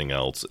 everything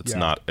else. It's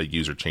not a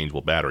user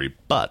changeable battery,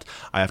 but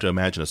I have to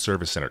imagine a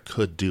service center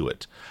could do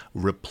it.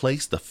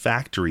 Replace the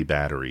factory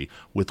battery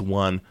with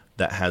one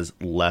that has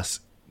less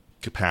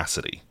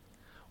capacity,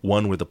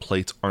 one where the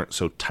plates aren't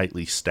so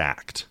tightly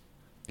stacked.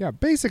 Yeah,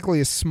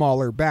 basically a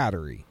smaller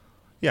battery.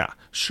 Yeah,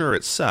 sure,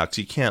 it sucks.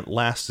 You can't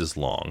last as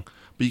long,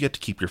 but you get to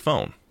keep your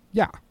phone.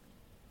 Yeah.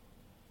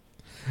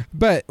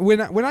 But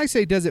when I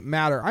say does it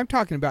matter, I'm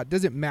talking about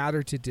does it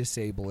matter to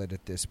disable it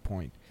at this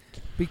point?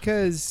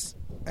 Because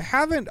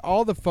haven't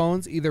all the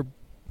phones either,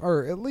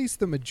 or at least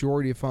the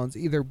majority of phones,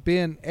 either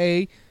been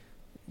A,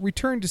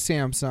 returned to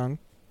Samsung,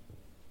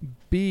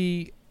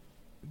 B,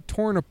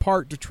 torn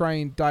apart to try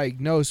and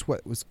diagnose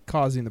what was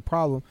causing the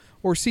problem,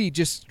 or C,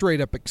 just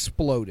straight up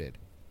exploded?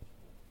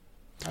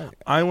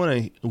 I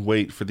want to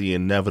wait for the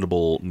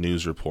inevitable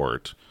news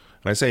report.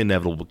 And I say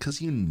inevitable because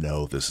you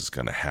know this is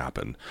going to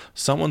happen.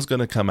 Someone's going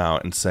to come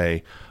out and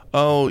say,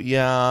 oh,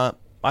 yeah,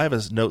 I have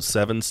a Note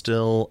 7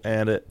 still,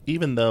 and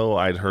even though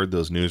I'd heard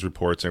those news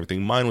reports and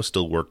everything, mine was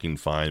still working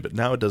fine, but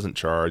now it doesn't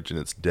charge and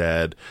it's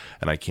dead,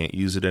 and I can't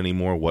use it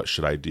anymore. What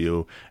should I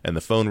do? And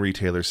the phone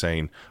retailer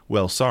saying,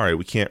 well, sorry,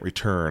 we can't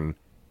return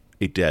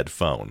a dead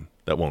phone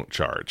that won't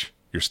charge.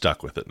 You're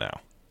stuck with it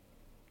now.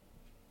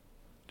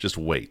 Just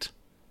wait.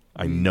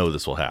 I know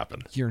this will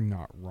happen. You're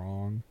not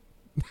wrong.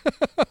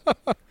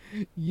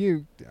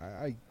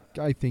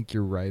 I think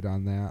you're right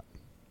on that.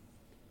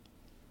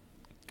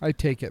 I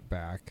take it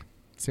back.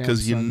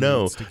 Because you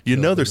know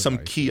there's some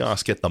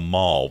kiosk at the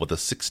mall with a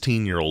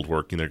 16-year-old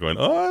working there going,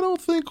 oh, I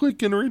don't think we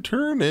can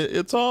return it.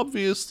 It's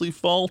obviously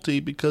faulty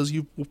because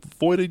you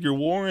voided your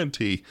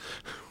warranty.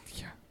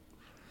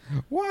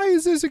 Yeah. Why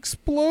is this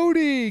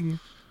exploding?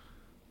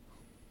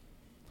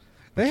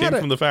 It came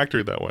from the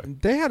factory that way.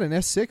 They had an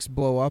S6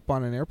 blow up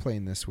on an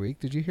airplane this week.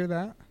 Did you hear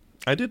that?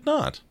 I did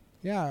not.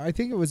 Yeah, I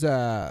think it was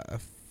a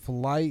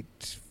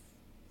flight.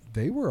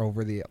 They were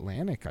over the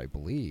Atlantic, I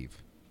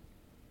believe.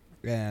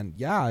 And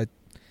yeah,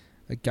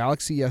 a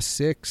Galaxy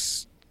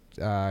S6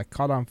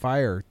 caught on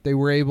fire. They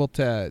were able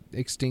to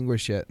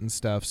extinguish it and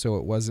stuff, so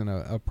it wasn't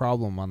a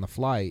problem on the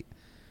flight.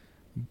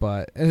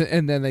 But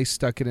and then they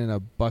stuck it in a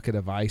bucket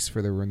of ice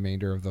for the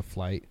remainder of the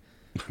flight.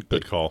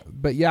 Good call.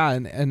 But yeah,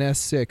 an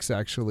S6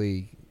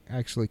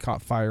 actually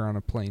caught fire on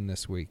a plane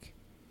this week.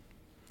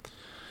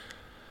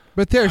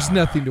 But there's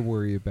nothing to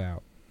worry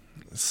about.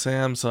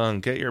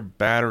 Samsung, get your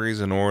batteries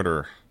in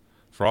order.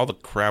 For all the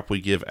crap we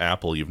give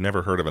Apple, you've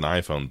never heard of an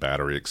iPhone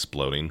battery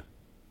exploding.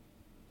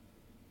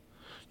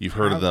 You've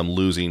heard of them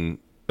losing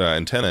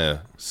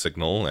antenna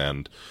signal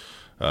and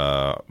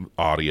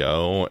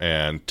audio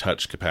and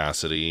touch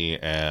capacity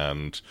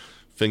and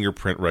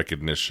fingerprint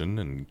recognition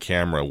and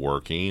camera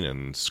working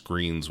and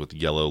screens with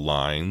yellow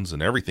lines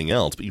and everything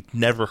else, but you've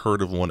never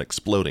heard of one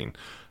exploding.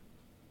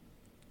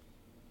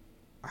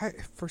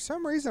 For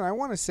some reason, I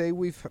want to say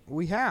we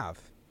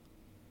have.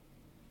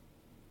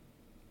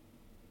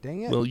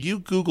 Dang it. Well, you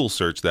Google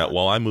search that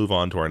while I move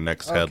on to our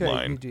next headline.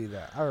 Okay, you do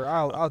that. Or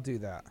I'll do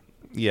that.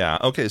 Yeah,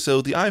 okay,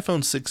 so the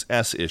iPhone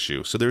 6S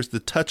issue. So there's the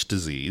touch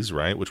disease,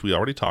 right, which we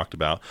already talked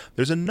about.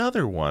 There's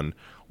another one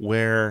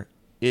where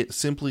it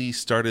simply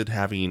started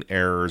having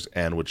errors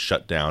and would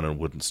shut down and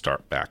wouldn't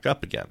start back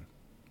up again.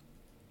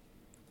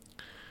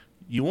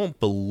 You won't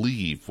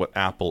believe what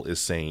Apple is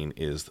saying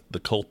is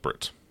the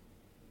culprit.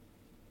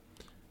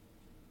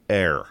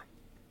 Air.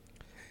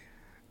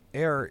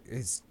 Air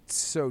is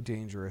so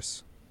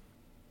dangerous.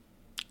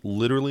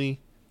 Literally,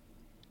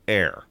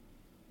 air.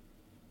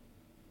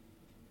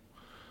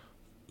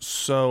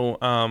 So,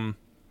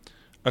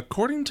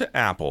 according to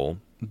Apple,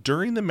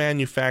 during the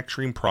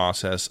manufacturing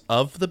process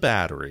of the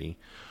battery,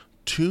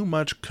 too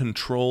much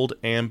controlled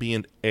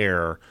ambient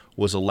air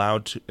was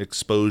allowed to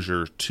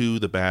exposure to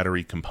the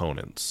battery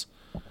components.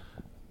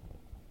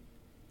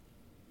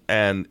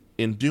 And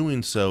in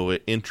doing so,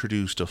 it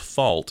introduced a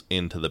fault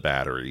into the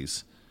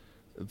batteries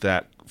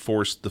that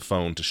forced the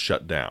phone to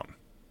shut down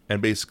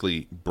and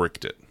basically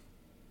bricked it.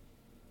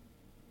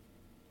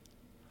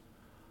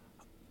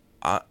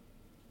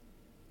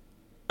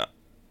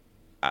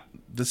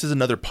 This is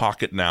another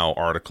Pocket Now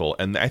article,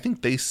 and I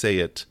think they say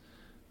it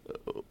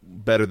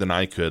better than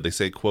I could. They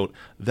say, quote,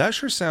 that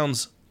sure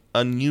sounds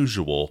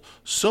unusual,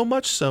 so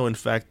much so, in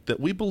fact,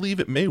 that we believe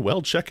it may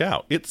well check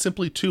out. It's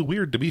simply too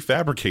weird to be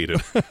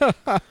fabricated.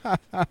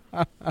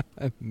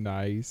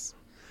 Nice.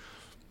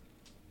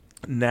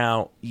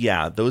 Now,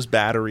 yeah, those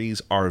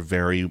batteries are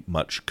very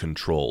much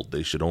controlled.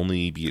 They should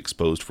only be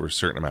exposed for a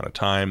certain amount of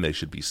time. They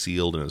should be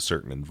sealed in a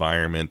certain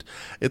environment.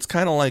 It's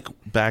kind of like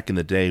back in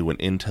the day when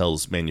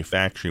Intel's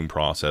manufacturing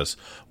process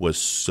was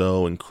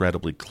so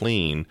incredibly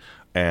clean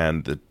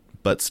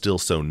but still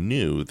so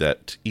new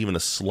that even a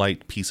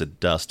slight piece of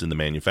dust in the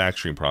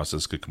manufacturing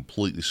process could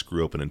completely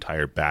screw up an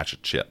entire batch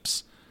of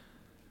chips.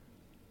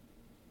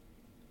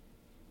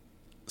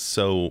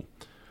 So,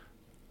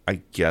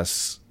 I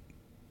guess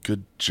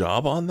good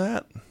job on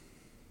that.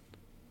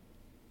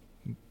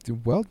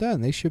 Well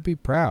done. They should be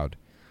proud.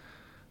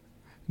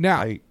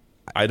 Now,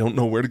 I don't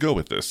know where to go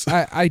with this.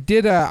 I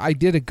did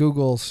a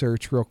Google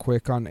search real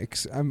quick on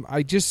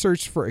I just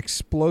searched for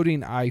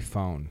exploding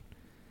iPhone,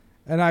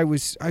 and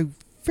I'm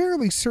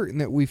fairly certain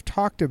that we've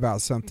talked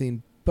about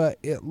something, but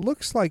it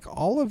looks like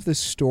all of the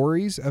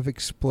stories of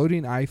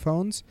exploding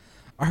iPhones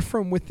are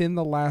from within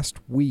the last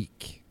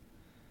week.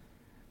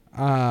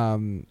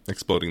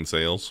 Exploding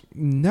sales?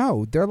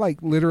 No, they're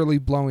like literally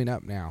blowing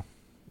up now,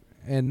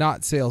 and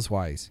not sales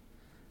wise.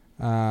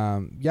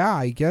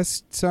 I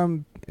guess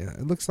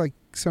it looks like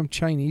some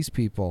Chinese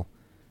people,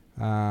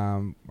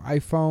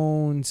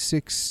 iPhone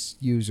 6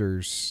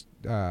 users,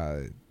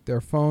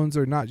 their phones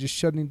are not just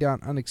shutting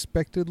down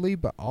unexpectedly,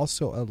 but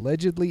also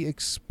allegedly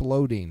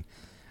exploding.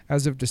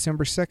 As of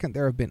December 2nd,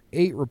 there have been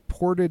 8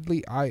 reported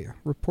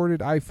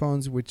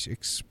iPhones which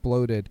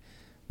exploded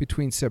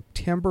between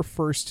September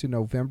 1st to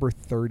November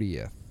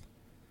 30th.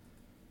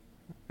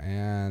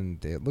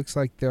 And it looks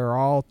like they're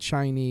all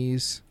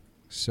Chinese,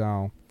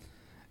 so...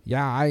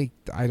 Yeah, I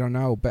don't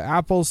know. But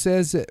Apple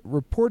says that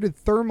reported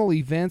thermal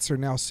events are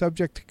now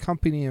subject to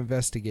company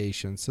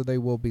investigation, so they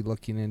will be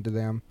looking into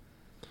them.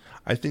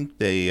 I think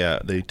they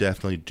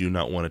definitely do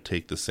not want to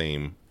take the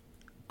same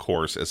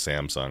course as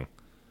Samsung.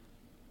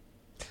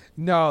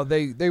 No,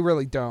 they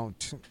really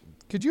don't.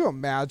 Could you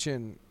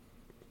imagine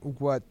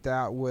what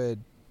that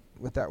would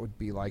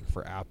be like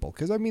for Apple?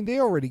 Because, I mean,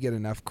 they already get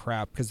enough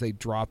crap because they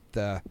dropped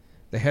the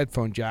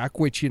headphone jack,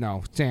 which,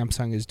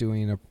 Samsung is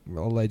doing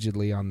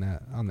allegedly on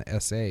the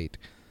S8.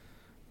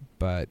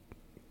 But,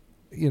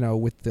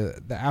 with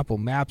the Apple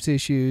Maps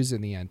issues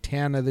and the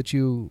antenna that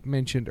you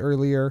mentioned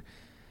earlier,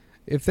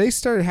 if they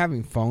started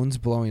having phones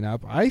blowing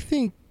up, I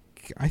think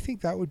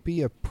that would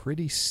be a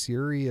pretty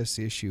serious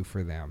issue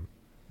for them.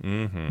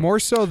 Mm-hmm. More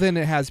so than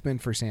it has been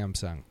for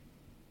Samsung.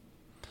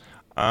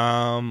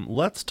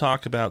 Let's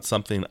talk about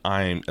something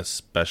I'm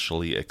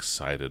especially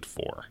excited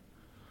for.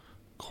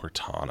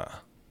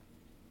 Cortana.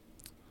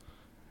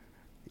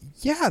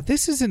 Yeah,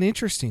 this is an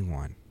interesting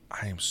one.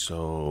 I am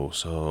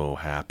so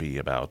happy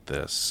about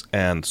this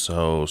and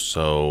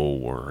so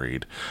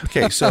worried.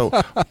 Okay, so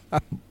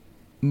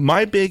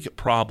my big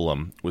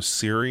problem with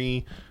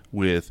Siri,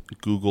 with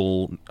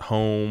Google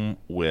Home,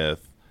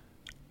 with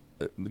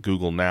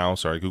Google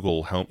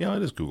Home. Yeah,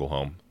 it is Google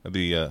Home.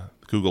 The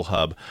Google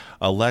Hub,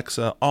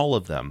 Alexa, all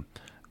of them.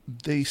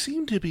 They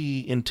seem to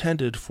be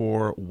intended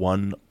for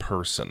one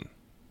person.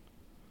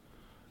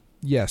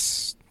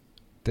 Yes,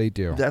 they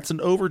do. That's an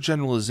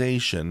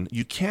overgeneralization.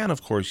 You can,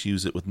 of course,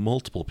 use it with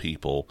multiple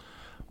people,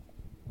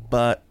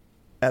 but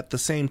at the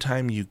same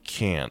time, you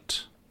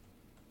can't.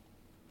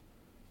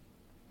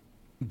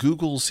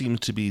 Google seems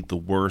to be the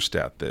worst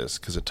at this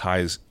because it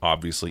ties,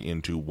 obviously,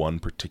 into one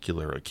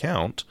particular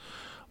account.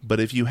 But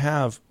if you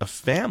have a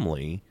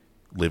family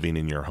living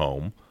in your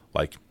home,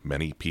 like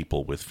many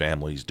people with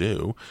families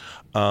do,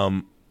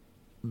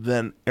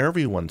 then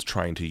everyone's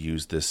trying to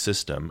use this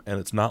system, and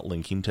it's not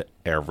linking to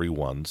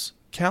everyone's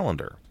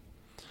calendar.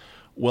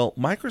 Well,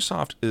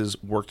 Microsoft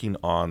is working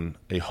on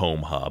a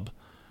home hub,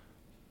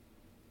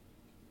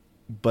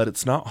 but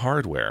it's not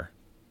hardware.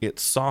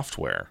 It's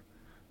software.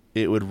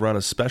 It would run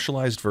a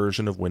specialized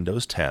version of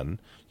Windows 10.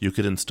 You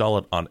could install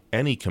it on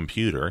any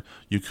computer.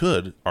 You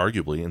could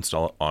arguably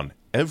install it on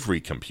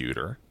every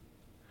computer.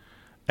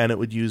 And it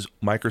would use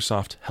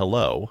Microsoft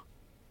Hello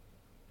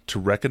to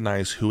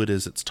recognize who it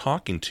is that's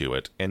talking to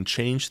it and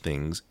change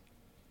things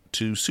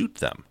to suit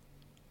them.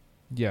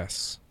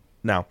 Yes.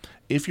 Now,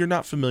 if you're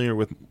not familiar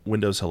with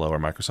Windows Hello or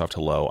Microsoft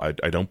Hello,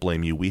 I don't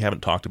blame you. We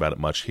haven't talked about it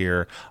much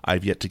here.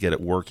 I've yet to get it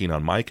working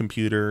on my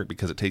computer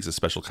because it takes a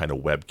special kind of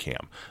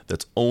webcam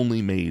that's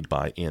only made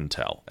by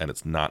Intel, and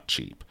it's not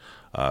cheap.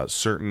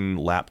 Certain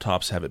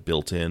laptops have it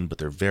built in, but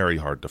they're very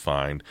hard to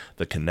find.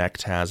 The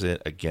Kinect has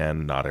it.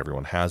 Again, not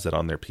everyone has it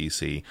on their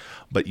PC.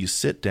 But you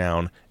sit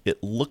down,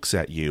 it looks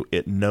at you,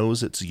 it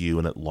knows it's you,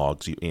 and it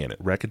logs you in. It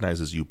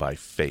recognizes you by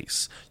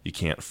face. You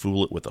can't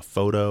fool it with a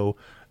photo.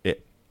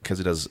 Because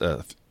it does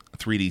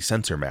 3D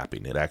sensor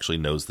mapping. It actually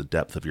knows the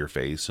depth of your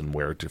face and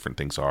where different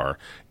things are.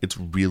 It's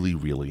really,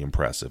 really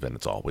impressive, and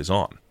it's always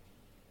on,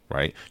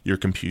 right? Your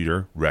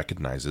computer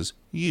recognizes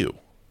you.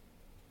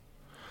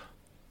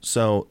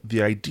 So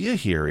the idea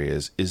here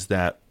is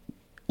that,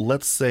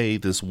 let's say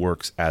this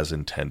works as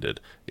intended.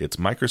 It's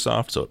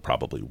Microsoft, so it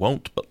probably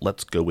won't, but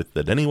let's go with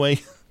it anyway.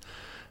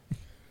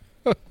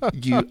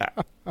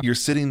 You're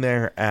sitting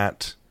there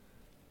at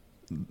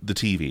the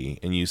TV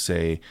and you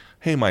say,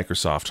 "Hey,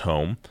 Microsoft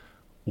Home,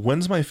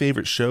 when's my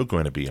favorite show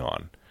going to be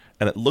on?"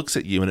 And it looks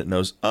at you and it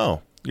knows,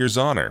 "Oh, you're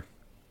Zoner.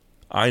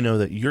 I know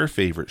that your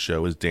favorite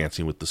show is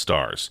Dancing with the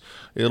Stars.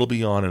 It'll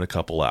be on in a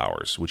couple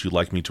hours. Would you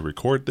like me to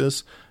record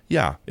this?"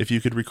 Yeah, if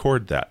you could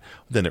record that.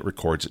 Then it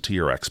records it to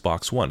your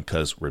Xbox One,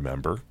 because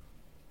remember,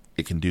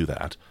 it can do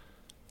that.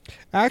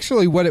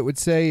 Actually, what it would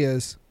say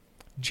is,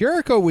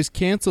 Jericho was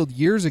canceled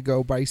years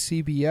ago by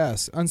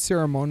CBS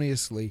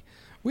unceremoniously.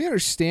 We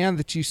understand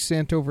that you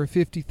sent over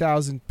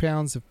 50,000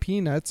 pounds of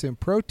peanuts in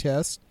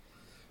protest,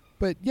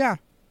 but yeah,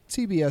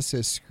 CBS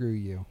says screw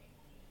you.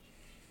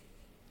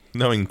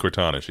 Knowing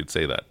Cortana, she'd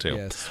say that too.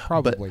 Yes,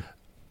 probably. But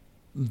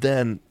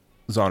then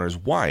Zoner's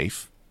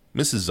wife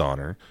Mrs.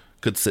 Zahner,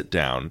 could sit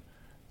down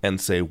and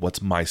say,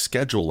 what's my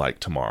schedule like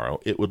tomorrow?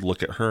 It would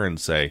look at her and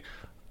say,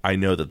 I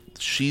know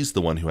that she's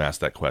the one who asked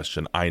that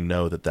question. I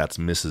know that that's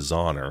Mrs.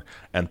 Zahner,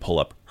 and pull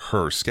up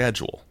her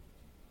schedule.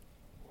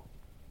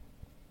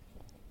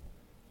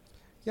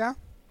 Yeah,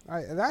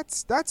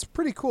 that's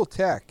pretty cool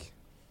tech.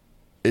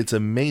 It's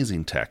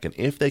amazing tech, and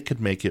if they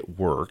could make it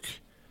work,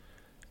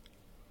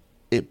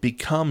 it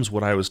becomes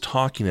what I was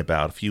talking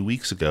about a few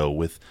weeks ago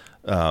with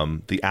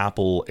the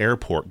Apple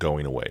Airport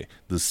going away.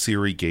 The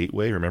Siri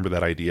Gateway, remember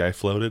that idea I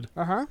floated?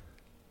 Uh-huh.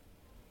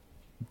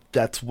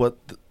 That's what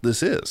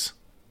this is.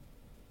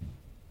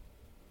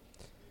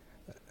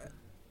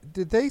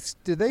 Did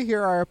they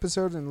hear our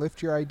episode and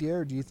lift your idea,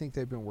 or do you think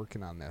they've been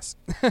working on this?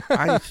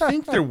 I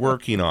think they're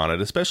working on it,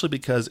 especially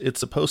because it's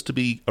supposed to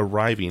be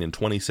arriving in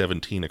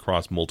 2017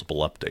 across multiple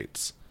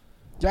updates.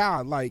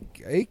 Yeah,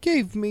 like, it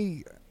gave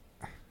me...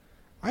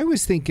 I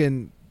was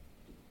thinking,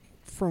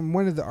 from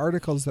one of the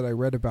articles that I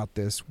read about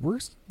this, we're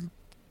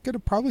going to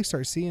probably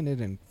start seeing it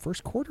in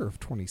first quarter of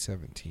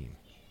 2017.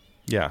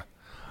 Yeah.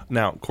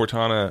 Now,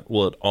 Cortana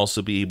will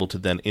also be able to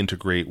then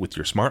integrate with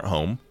your smart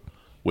home,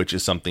 which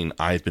is something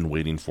I've been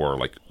waiting for,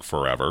 like,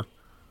 forever.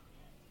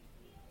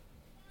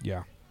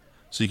 Yeah.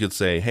 So you could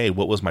say, hey,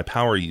 what was my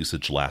power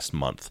usage last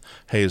month?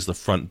 Hey, is the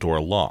front door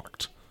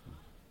locked?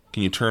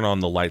 Can you turn on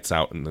the lights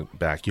out in the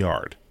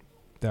backyard?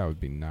 That would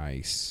be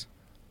nice.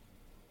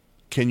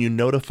 Can you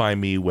notify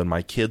me when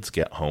my kids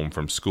get home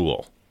from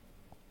school?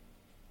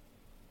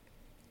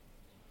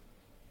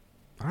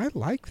 I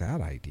like that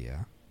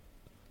idea.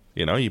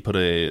 You know, you put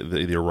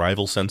the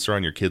arrival sensor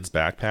on your kid's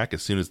backpack.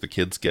 As soon as the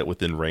kids get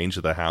within range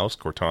of the house,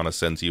 Cortana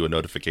sends you a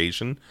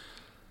notification.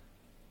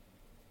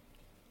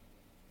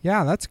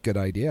 Yeah, that's a good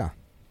idea.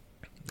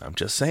 I'm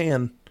just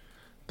saying,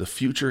 the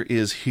future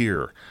is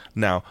here.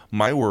 Now,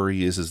 my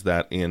worry is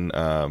that in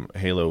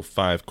Halo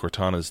 5,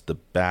 Cortana's the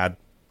bad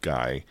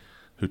guy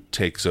who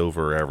takes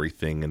over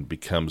everything and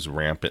becomes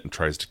rampant and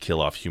tries to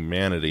kill off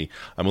humanity.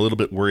 I'm a little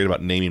bit worried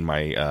about naming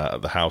my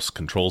the house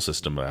control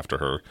system after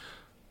her.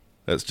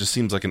 That just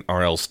seems like an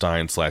R.L.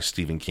 Stein /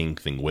 Stephen King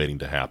thing waiting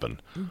to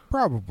happen.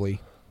 Probably.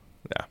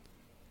 Yeah.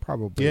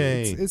 Probably.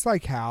 Yay. It's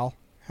like Hal.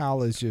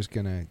 Hal is just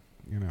going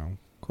to,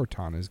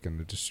 Cortana is going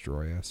to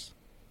destroy us.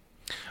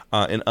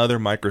 In other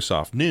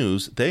Microsoft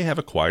news, they have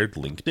acquired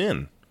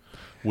LinkedIn,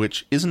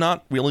 which is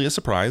not really a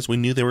surprise. We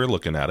knew they were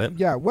looking at it.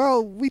 Yeah,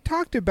 well, we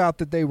talked about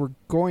that they were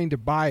going to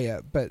buy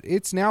it, but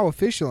it's now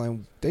official,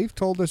 and they've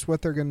told us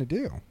what they're going to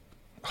do.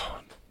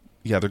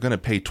 Yeah, they're going to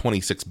pay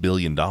 $26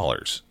 billion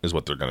is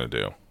what they're going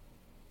to do.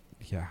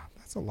 Yeah,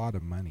 that's a lot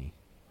of money.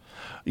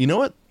 You know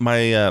what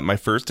my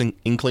first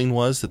inkling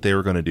was that they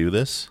were going to do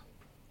this?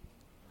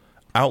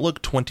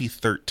 Outlook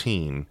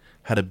 2013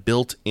 had a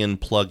built-in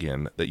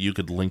plugin that you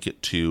could link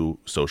it to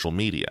social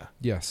media.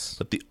 Yes.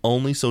 But the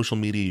only social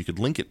media you could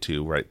link it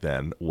to right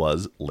then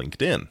was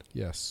LinkedIn.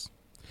 Yes.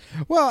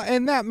 Well,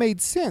 and that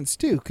made sense,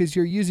 too, because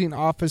you're using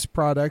Office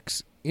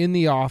products in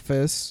the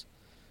office.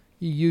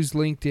 You use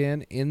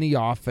LinkedIn in the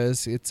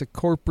office. It's a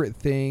corporate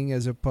thing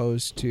as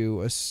opposed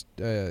to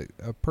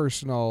a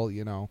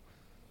personal,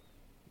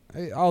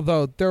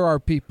 Although there are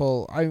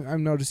people,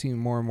 I'm noticing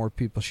more and more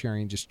people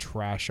sharing just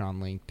trash on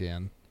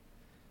LinkedIn.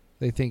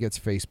 They think it's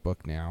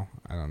Facebook now.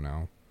 I don't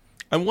know.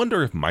 I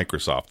wonder if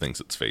Microsoft thinks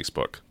it's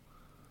Facebook.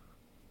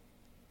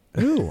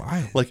 Ooh,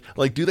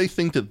 like, do they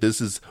think that this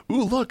is?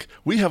 Ooh, look,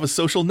 we have a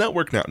social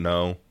network now.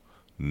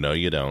 No,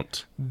 you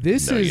don't.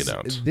 This is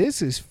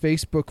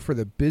Facebook for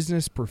the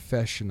business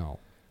professional.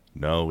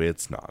 No,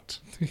 it's not.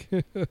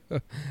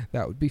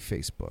 That would be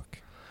Facebook.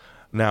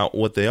 Now,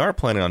 what they are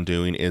planning on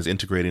doing is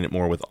integrating it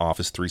more with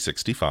Office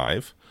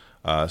 365.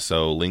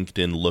 So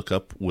LinkedIn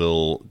Lookup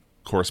will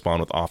correspond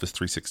with Office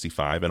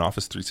 365, and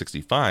Office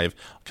 365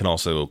 can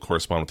also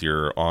correspond with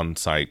your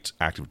on-site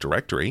Active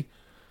Directory.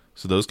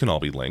 So those can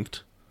all be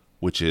linked,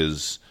 which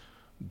is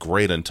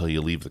great until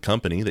you leave the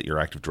company that your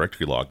Active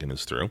Directory login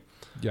is through.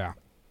 Yeah.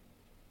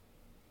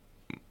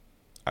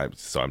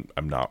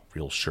 I'm not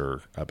real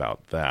sure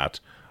about that.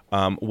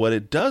 What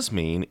it does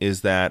mean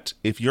is that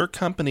if your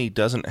company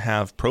doesn't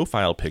have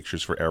profile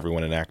pictures for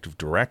everyone in Active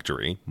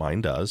Directory,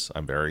 mine does,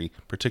 I'm very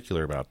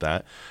particular about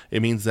that,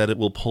 it means that it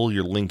will pull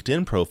your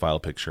LinkedIn profile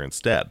picture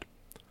instead.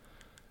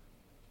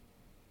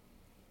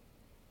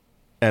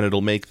 And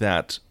it'll make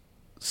that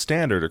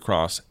standard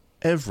across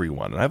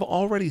everyone. And I've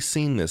already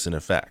seen this in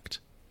effect.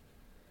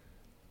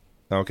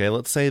 Okay,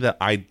 let's say that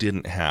I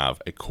didn't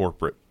have a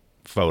corporate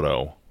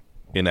photo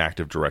in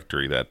Active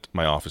Directory that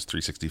my Office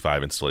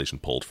 365 installation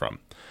pulled from.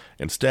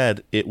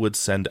 Instead, it would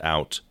send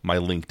out my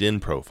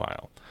LinkedIn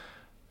profile.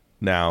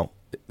 Now,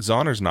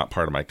 Zahner's not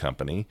part of my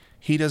company.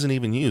 He doesn't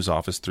even use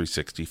Office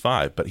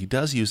 365, but he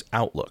does use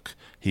Outlook.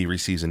 He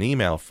receives an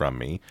email from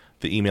me.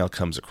 The email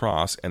comes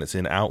across, and it's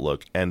in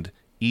Outlook. And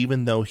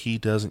even though he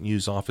doesn't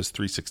use Office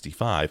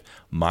 365,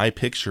 my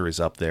picture is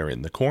up there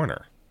in the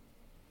corner.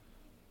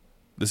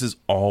 This is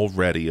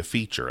already a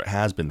feature. It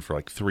has been for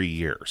like 3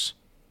 years.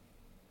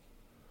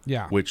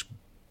 Yeah. Which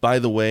by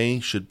the way,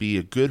 should be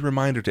a good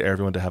reminder to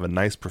everyone to have a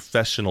nice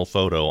professional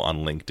photo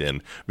on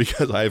LinkedIn,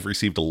 because I've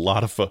received a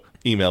lot of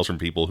emails from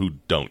people who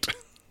don't.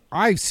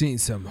 I've seen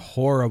some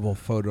horrible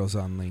photos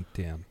on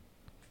LinkedIn.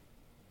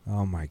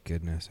 Oh my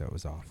goodness, that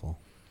was awful.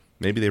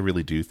 Maybe they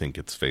really do think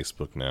it's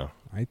Facebook now.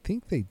 I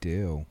think they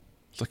do.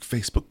 It's like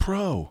Facebook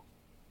Pro.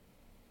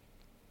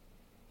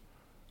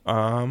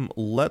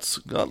 Let's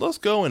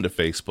go into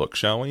Facebook,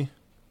 shall we?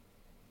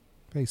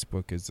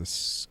 Facebook is the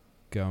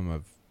scum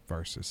of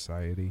our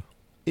society.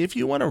 If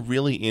you want a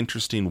really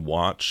interesting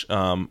watch,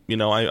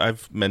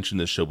 I've mentioned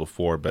this show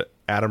before, but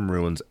Adam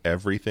Ruins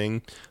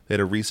Everything. They had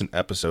a recent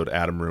episode,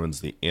 Adam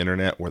Ruins the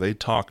Internet, where they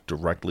talk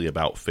directly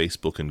about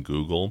Facebook and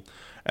Google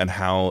and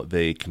how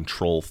they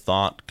control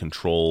thought,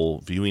 control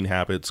viewing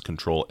habits,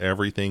 control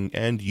everything,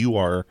 and you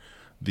are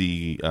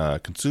the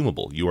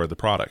consumable. You are the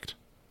product,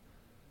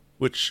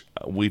 which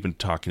we've been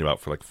talking about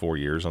for like 4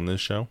 years on this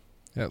show.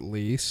 At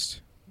least.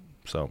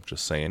 So,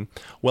 just saying.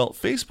 Well,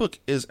 Facebook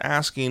is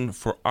asking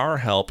for our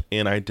help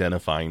in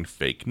identifying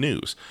fake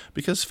news,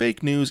 because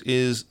fake news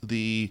is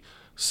the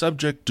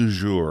subject du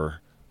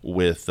jour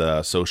with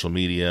social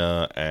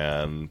media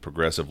and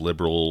progressive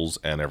liberals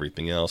and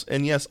everything else.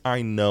 And yes,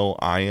 I know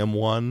I am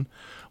one,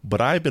 but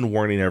I've been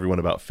warning everyone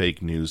about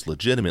fake news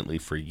legitimately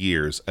for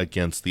years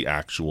against the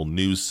actual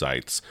news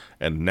sites,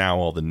 and now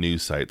all the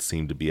news sites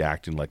seem to be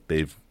acting like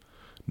they've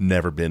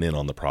never been in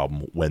on the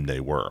problem when they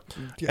were.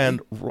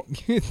 And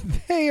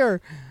they are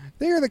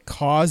the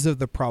cause of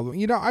the problem.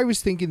 You know, I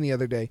was thinking the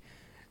other day,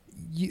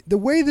 the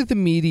way that the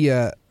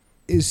media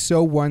is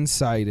so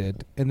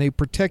one-sided and they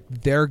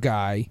protect their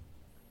guy,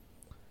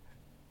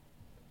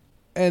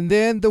 and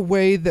then the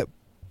way that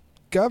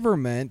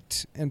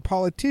government and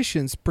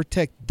politicians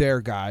protect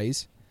their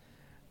guys,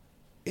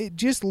 it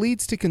just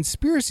leads to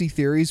conspiracy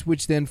theories,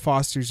 which then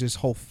fosters this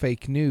whole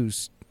fake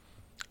news.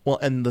 Well,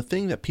 and the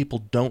thing that people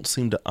don't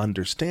seem to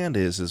understand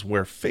is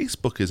where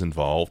Facebook is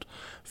involved,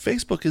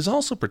 Facebook is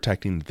also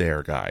protecting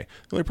their guy.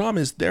 The only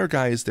problem is their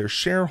guy is their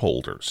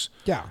shareholders.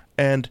 Yeah.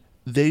 And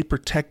they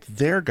protect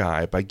their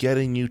guy by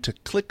getting you to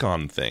click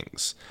on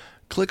things.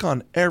 Click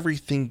on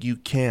everything you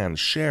can.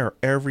 Share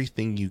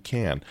everything you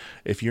can.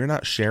 If you're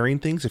not sharing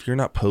things, if you're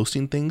not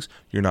posting things,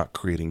 you're not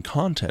creating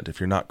content.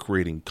 If you're not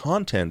creating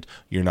content,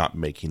 you're not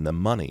making the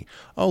money.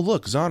 Oh,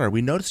 look, Zonar,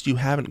 we noticed you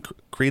haven't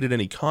created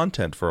any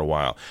content for a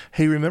while.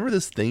 Hey, remember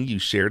this thing you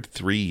shared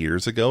 3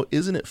 years ago?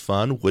 Isn't it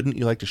fun? Wouldn't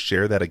you like to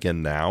share that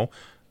again now?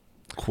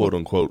 Quote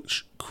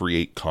unquote,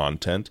 create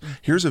content.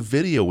 Here's a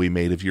video we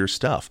made of your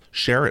stuff.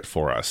 Share it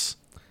for us.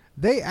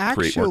 They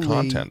actually create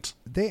more content.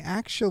 They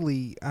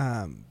actually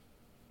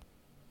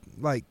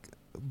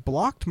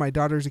blocked my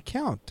daughter's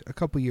account a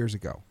couple years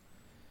ago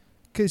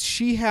because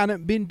she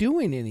hadn't been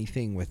doing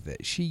anything with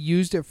it. She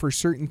used it for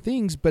certain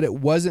things, but it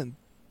wasn't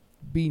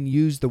being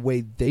used the way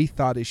they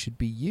thought it should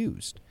be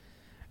used.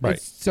 Right.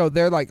 And so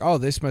they're like, oh,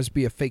 this must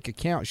be a fake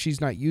account.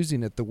 She's not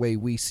using it the way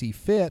we see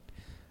fit.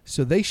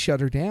 So they shut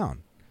her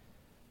down.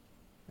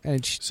 And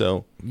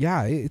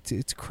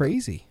it's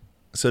crazy.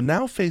 So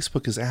now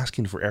Facebook is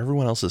asking for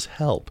everyone else's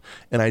help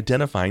in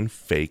identifying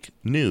fake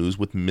news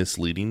with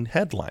misleading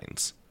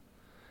headlines.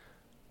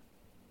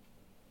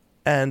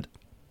 And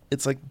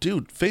it's like,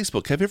 dude,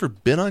 Facebook, have you ever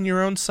been on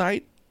your own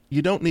site?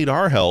 You don't need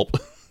our help.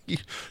 You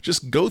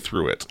just go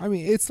through it. I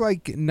mean, it's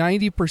like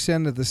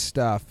 90% of the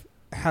stuff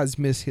has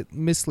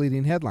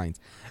misleading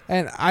headlines.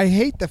 And I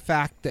hate the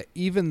fact that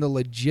even the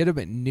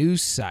legitimate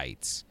news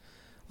sites,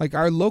 like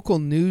our local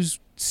news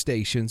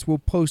stations, will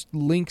post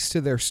links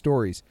to their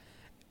stories.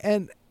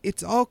 And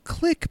it's all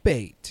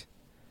clickbait.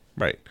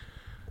 Right.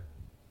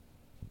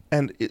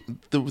 And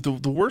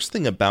the worst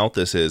thing about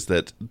this is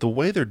that the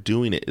way they're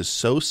doing it is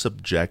so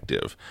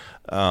subjective.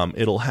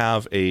 It'll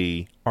have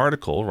a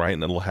article, right,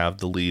 and it'll have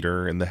the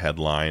leader and the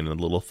headline and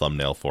a little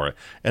thumbnail for it.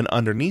 And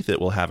underneath it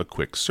will have a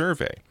quick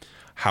survey.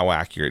 How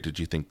accurate did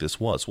you think this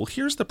was? Well,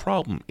 here's the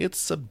problem. It's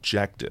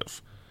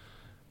subjective.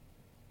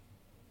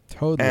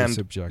 Totally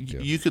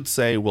subjective. You could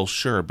say, well,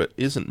 sure, but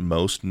isn't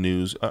most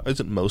news,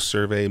 isn't most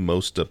survey,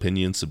 most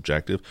opinion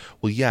subjective?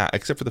 Well, yeah,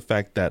 except for the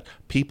fact that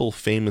people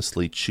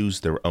famously choose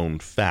their own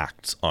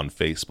facts on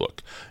Facebook.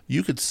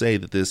 You could say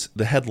that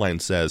the headline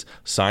says,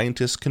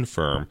 scientists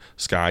confirm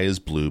sky is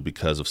blue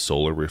because of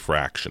solar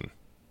refraction.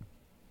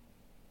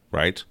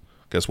 Right?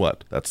 Guess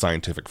what? That's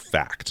scientific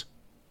fact.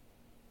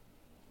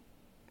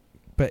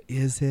 But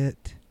is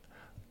it?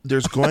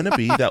 There's going to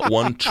be that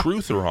one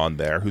truther on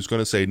there who's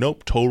going to say,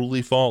 nope,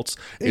 totally false.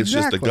 It's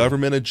Exactly. just the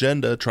government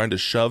agenda trying to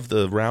shove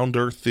the round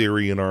earth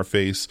theory in our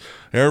face.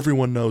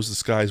 Everyone knows the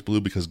sky's blue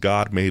because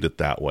God made it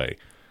that way.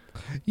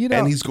 You know,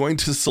 And he's going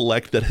to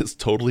select that it's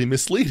totally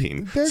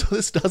misleading. There- So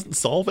this doesn't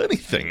solve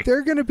anything.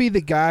 they're going to be the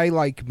guy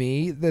like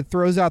me that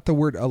throws out the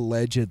word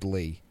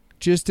allegedly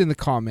just in the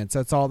comments.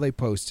 That's all they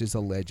post is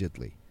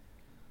allegedly.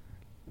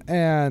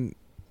 And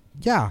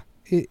yeah,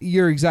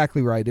 you're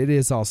exactly right. It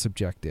is all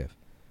subjective.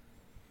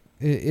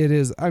 It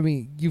is. I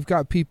mean, you've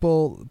got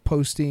people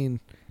posting,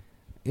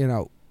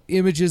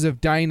 images of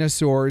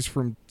dinosaurs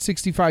from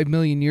 65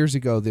 million years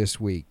ago this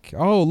week.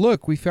 Oh,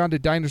 look, we found a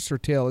dinosaur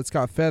tail. It's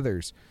got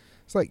feathers.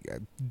 It's like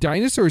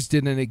dinosaurs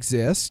didn't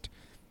exist.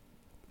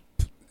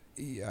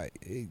 Yeah,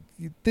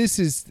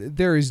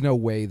 there is no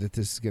way that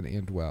this is going to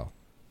end well.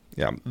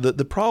 Yeah,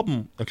 the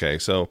problem, okay,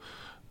 so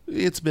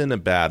it's been a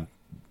bad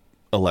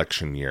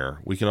election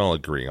year. We can all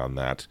agree on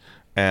that.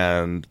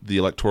 And the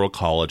Electoral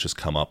College has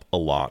come up a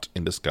lot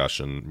in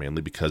discussion,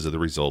 mainly because of the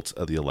results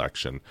of the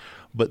election.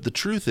 But the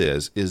truth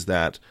is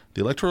that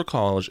the Electoral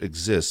College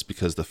exists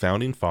because the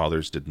Founding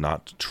Fathers did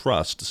not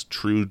trust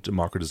true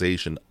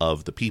democratization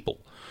of the people,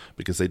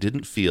 because they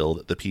didn't feel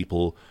that the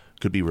people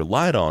could be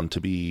relied on to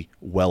be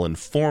well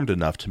informed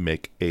enough to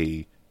make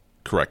a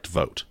correct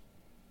vote.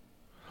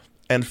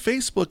 And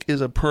Facebook is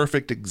a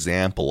perfect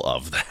example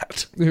of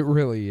that. It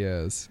really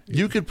is.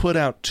 You could put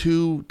out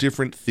two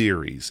different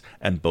theories,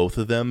 and both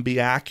of them be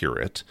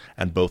accurate,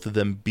 and both of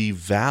them be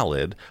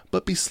valid,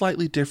 but be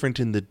slightly different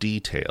in the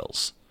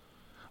details.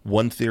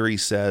 One theory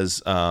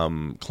says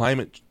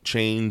climate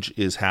change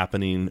is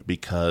happening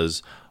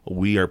because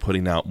we are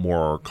putting out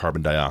more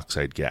carbon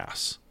dioxide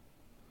gas.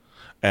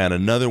 And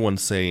another one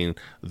saying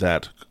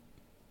that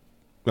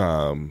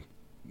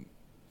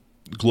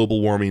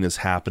global warming is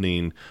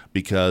happening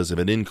because of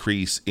an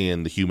increase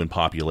in the human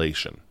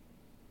population,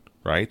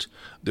 right?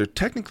 They're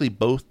technically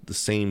both the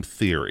same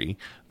theory.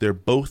 They're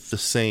both the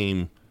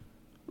same,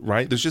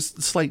 right? There's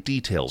just slight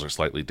details are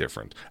slightly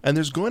different. And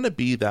there's going to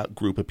be that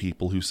group of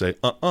people who say,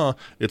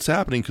 it's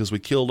happening because we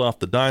killed off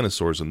the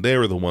dinosaurs and they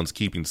were the ones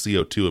keeping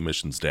CO2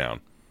 emissions down.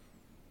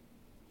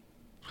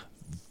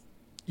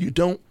 You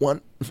don't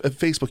want,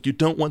 Facebook, you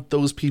don't want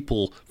those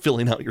people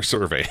filling out your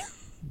survey.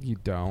 You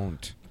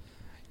don't.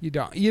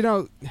 You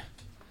know,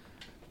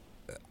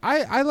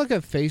 I look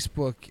at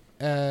Facebook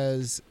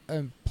as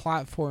a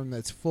platform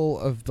that's full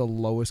of the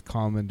lowest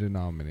common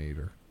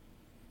denominator.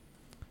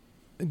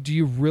 Do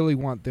you really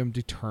want them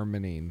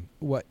determining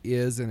what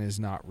is and is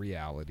not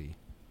reality?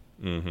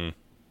 Mm-hmm.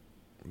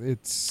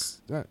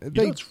 It's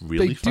they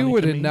do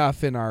it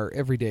enough in our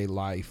everyday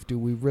life. Do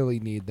we really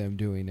need them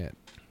doing it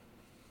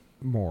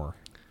more?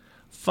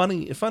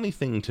 Funny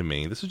thing to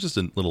me, this is just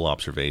a little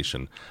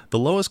observation. The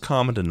lowest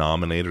common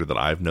denominator that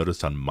I've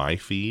noticed on my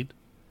feed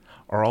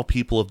are all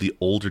people of the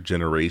older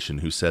generation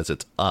who says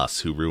it's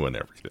us who ruin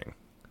everything.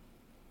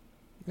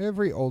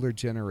 Every older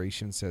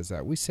generation says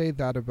that. We say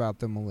that about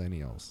the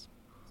millennials.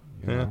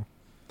 You know?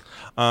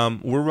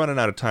 We're running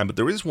out of time, but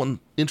there is one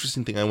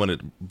interesting thing I want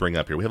to bring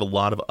up here. We have a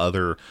lot of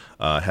other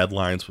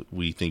headlines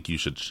we think you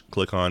should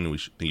click on and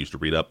think you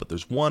should read up, but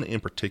there's one in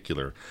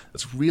particular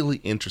that's really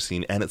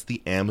interesting, and it's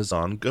the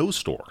Amazon Go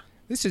store.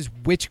 This is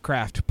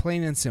witchcraft,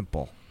 plain and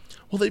simple.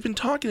 Well, they've been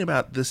talking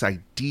about this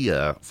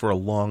idea for a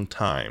long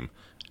time,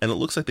 and it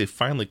looks like they've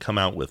finally come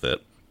out with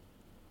it.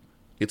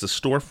 It's a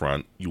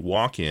storefront. You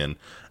walk in,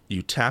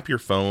 you tap your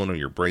phone or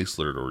your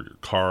bracelet or your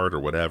card or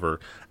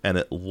whatever, and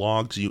it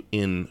logs you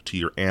into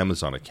your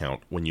Amazon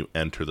account when you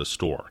enter the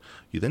store.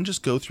 You then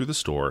just go through the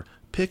store,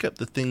 pick up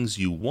the things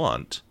you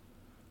want,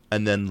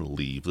 and then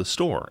leave the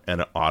store,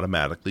 and it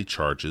automatically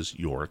charges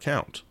your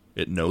account.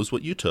 It knows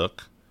what you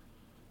took.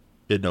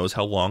 It knows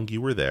how long you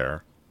were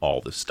there,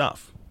 all this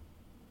stuff.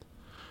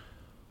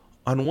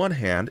 On one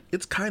hand,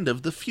 it's kind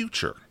of the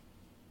future.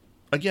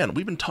 Again,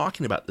 we've been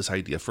talking about this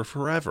idea for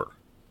forever.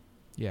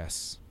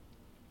 Yes.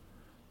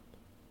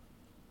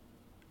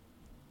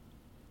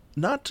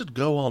 Not to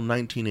go all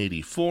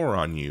 1984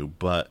 on you,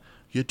 but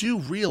you do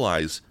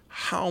realize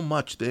how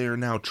much they are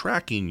now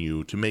tracking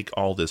you to make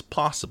all this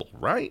possible,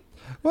 right?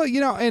 Well,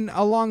 and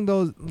along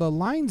the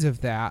lines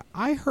of that,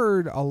 I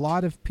heard a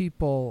lot of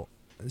people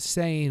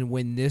saying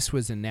when this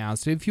was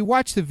announced, if you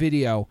watch the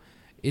video,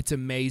 it's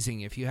amazing.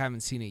 If you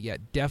haven't seen it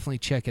yet, definitely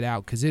check it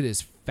out because it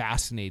is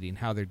fascinating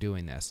how they're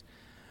doing this.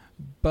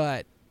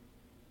 But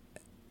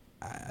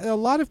a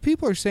lot of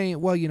people are saying,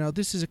 well,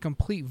 this is a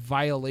complete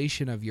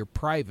violation of your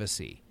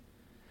privacy.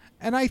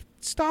 And I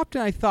stopped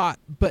and I thought,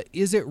 but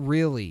is it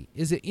really?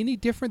 Is it any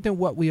different than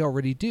what we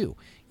already do?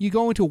 You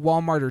go into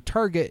Walmart or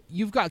Target,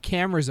 you've got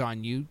cameras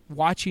on you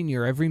watching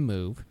your every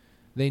move.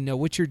 They know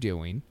what you're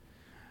doing.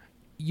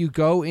 You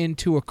go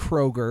into a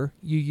Kroger,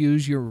 you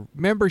use your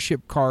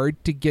membership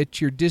card to get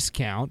your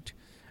discount.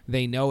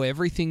 They know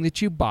everything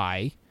that you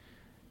buy.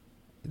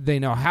 They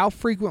know how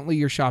frequently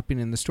you're shopping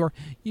in the store.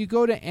 You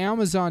go to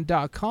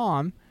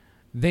Amazon.com,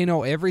 they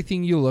know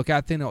everything you look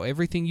at. They know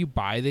everything you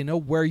buy. They know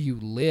where you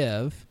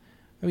live.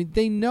 I mean,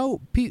 they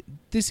know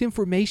this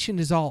information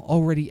is all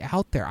already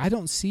out there. I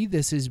don't see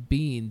this as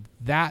being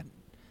that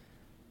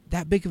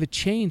big of a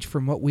change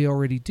from what we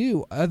already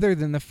do, other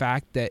than the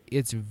fact that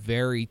it's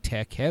very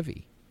tech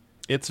heavy.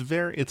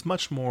 It's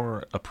much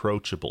more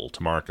approachable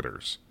to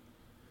marketers.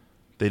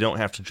 They don't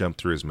have to jump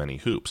through as many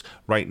hoops.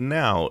 Right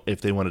now, if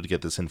they wanted to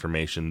get this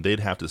information, they'd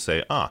have to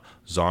say,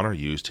 Zoner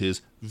used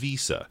his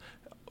Visa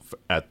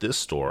at this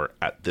store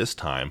at this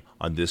time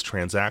on this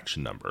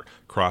transaction number.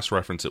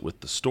 Cross-reference it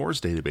with the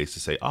store's database to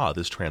say,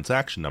 this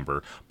transaction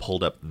number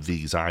pulled up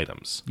these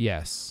items.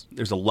 Yes.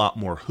 There's a lot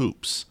more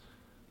hoops.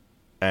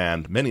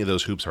 And many of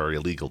those hoops are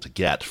illegal to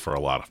get for a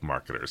lot of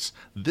marketers.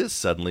 This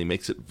suddenly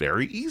makes it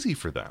very easy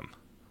for them.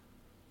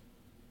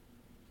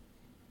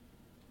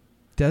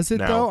 Does it,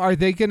 Now- though? Are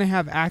they going to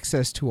have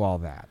access to all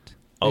that?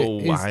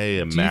 Oh, Do I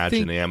you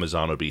imagine think-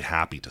 Amazon would be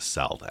happy to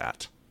sell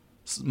that.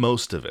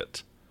 Most of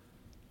it.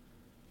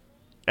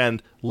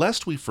 And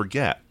lest we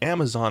forget,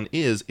 Amazon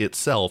is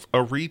itself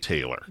a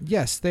retailer.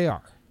 Yes, they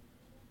are.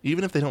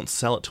 Even if they don't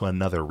sell it to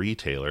another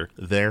retailer,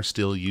 they're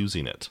still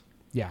using it.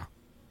 Yeah.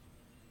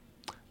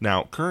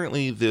 Now,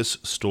 currently, this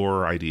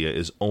store idea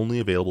is only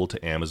available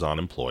to Amazon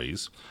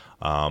employees.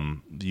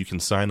 You can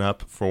sign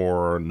up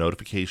for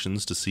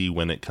notifications to see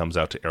when it comes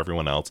out to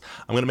everyone else.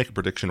 I'm going to make a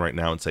prediction right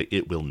now and say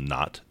it will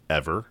not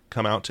ever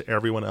come out to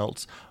everyone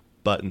else,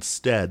 but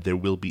instead there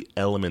will be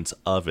elements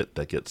of it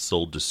that get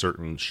sold to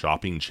certain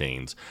shopping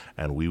chains,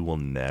 and we will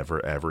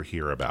never ever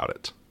hear about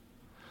it.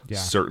 Yeah.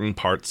 Certain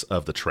parts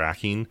of the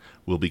tracking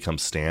will become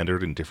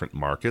standard in different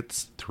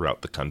markets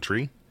throughout the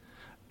country.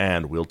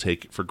 And we'll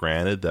take it for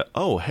granted that,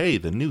 oh, hey,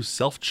 the new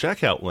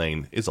self-checkout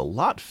lane is a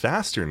lot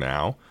faster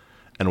now.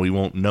 And we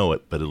won't know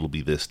it, but it'll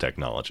be this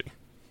technology.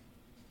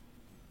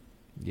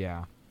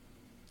 Yeah.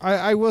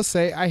 I will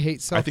say I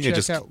hate I think I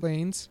just- self-checkout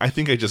lanes. I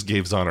think I just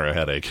gave Zoner a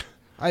headache.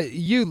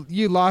 You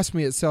lost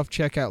me at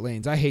self-checkout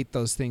lanes. I hate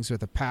those things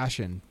with a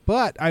passion.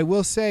 But I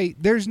will say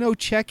there's no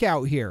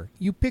checkout here.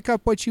 You pick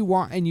up what you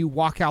want and you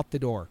walk out the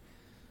door,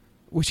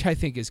 which I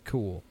think is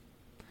cool.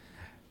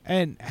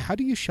 And how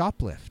do you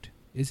shoplift?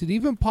 Is it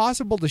even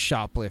possible to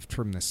shoplift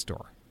from this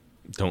store?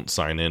 Don't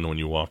sign in when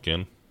you walk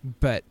in.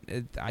 But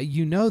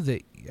you know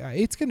that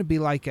it's going to be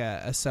like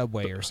a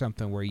Subway or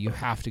something where you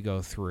have to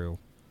go through.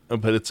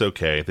 But it's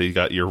okay. They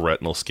got your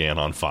retinal scan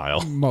on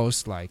file.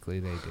 Most likely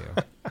they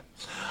do.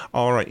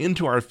 All right,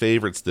 into our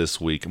favorites this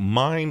week.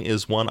 Mine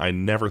is one I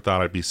never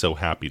thought I'd be so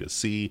happy to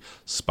see,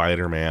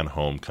 Spider-Man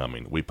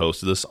Homecoming. We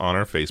posted this on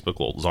our Facebook,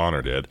 well,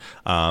 Zoner did,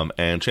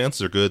 and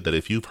chances are good that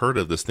if you've heard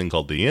of this thing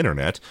called the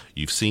internet,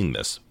 you've seen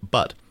this.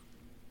 But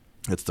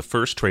it's the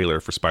first trailer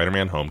for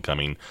Spider-Man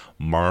Homecoming,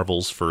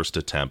 Marvel's first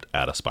attempt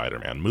at a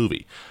Spider-Man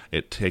movie.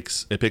 It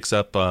picks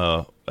up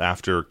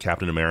after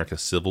Captain America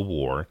Civil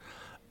War,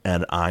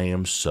 and I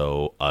am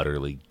so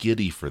utterly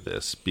giddy for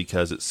this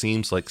because it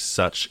seems like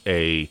such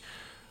a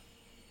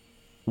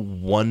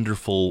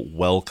wonderful,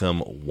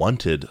 welcome,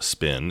 wanted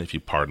spin, if you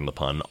pardon the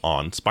pun,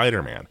 on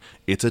Spider-Man.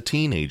 It's a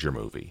teenager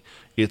movie.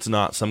 It's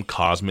not some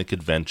cosmic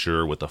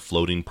adventure with a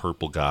floating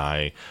purple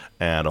guy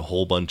and a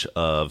whole bunch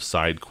of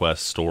side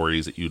quest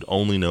stories that you'd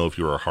only know if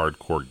you were a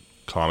hardcore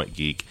comic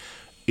geek.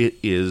 It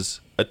is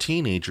a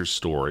teenager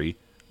story,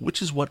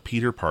 which is what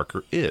Peter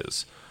Parker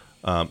is.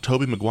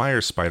 Tobey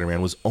Maguire's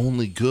Spider-Man was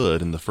only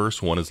good in the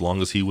first one as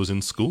long as he was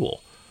in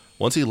school.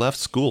 Once he left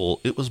school,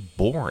 it was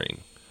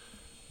boring.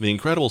 The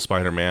Incredible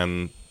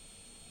Spider-Man,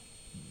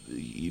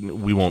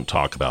 we won't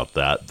talk about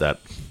that.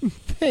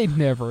 They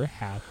never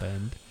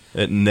happened.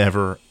 It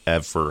never,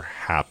 ever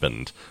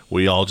happened.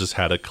 We all just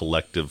had a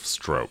collective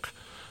stroke.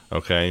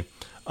 Okay?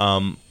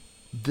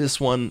 This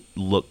one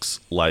looks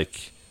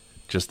like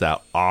just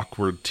that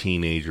awkward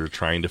teenager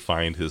trying to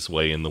find his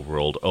way in the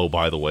world. Oh,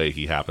 by the way,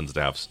 he happens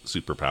to have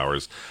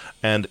superpowers.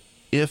 And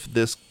if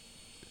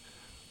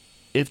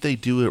they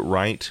do it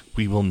right,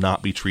 we will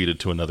not be treated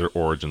to another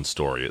origin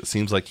story. It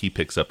seems like he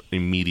picks up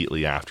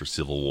immediately after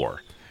Civil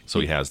War.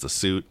 So he has the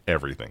suit,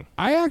 everything.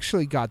 I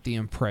actually got the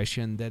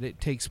impression that it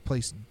takes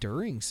place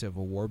during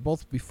Civil War,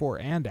 both before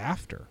and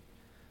after.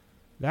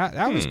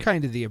 That was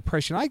kind of the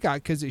impression I got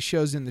because it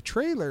shows in the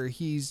trailer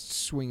he's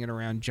swinging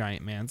around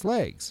Giant Man's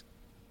legs.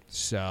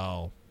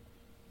 So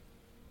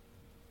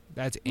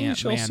that's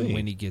Ant-Man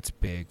when he gets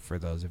big, for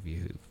those of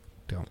you who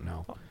don't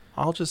know.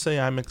 I'll just say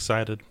I'm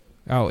excited.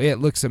 Oh, it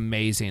looks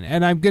amazing.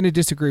 And I'm going to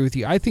disagree with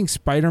you. I think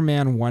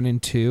Spider-Man 1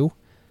 and 2,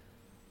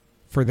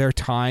 for their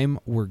time,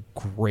 were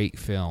great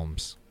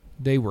films.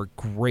 They were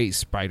great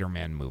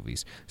Spider-Man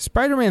movies.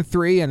 Spider-Man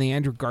 3 and the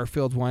Andrew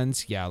Garfield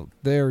ones, yeah,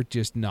 they're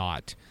just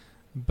not.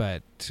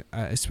 But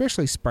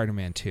especially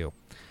Spider-Man 2.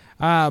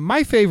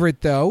 My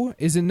favorite, though,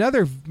 is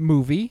another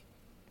movie,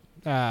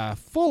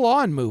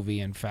 full-on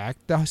movie, in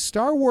fact, the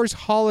Star Wars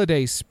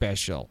Holiday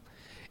Special.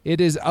 It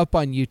is up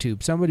on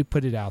YouTube. Somebody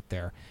put it out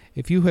there.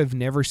 If you have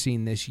never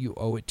seen this, you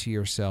owe it to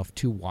yourself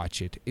to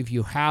watch it. If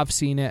you have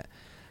seen it,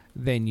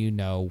 then you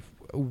know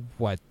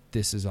what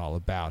this is all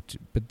about.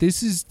 But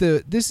this is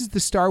the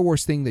Star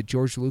Wars thing that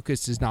George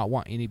Lucas does not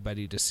want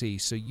anybody to see.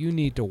 So you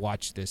need to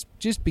watch this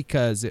just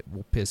because it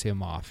will piss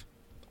him off.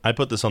 I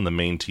put this on the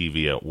main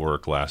TV at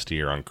work last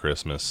year on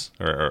Christmas,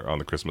 or on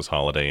the Christmas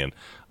holiday, and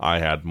I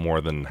had more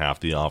than half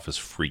the office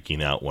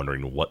freaking out,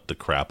 wondering what the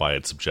crap I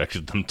had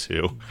subjected them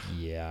to.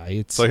 Yeah,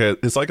 It's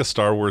like a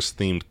Star Wars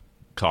themed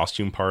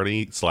costume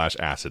party /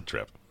 acid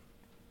trip.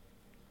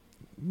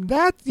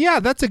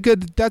 that's a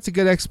good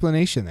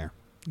explanation there.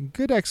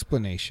 Good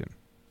explanation.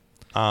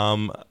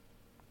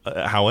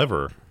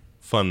 However,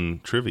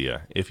 fun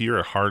trivia: if you're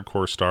a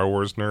hardcore Star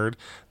Wars nerd,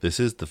 this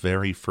is the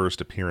very first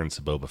appearance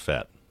of Boba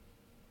Fett.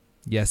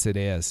 Yes, it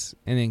is,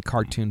 and in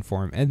cartoon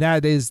form, and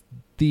that is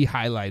the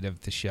highlight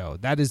of the show.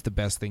 That is the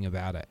best thing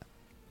about it.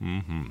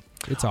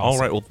 It's awesome. All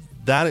right, well,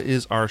 that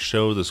is our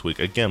show this week.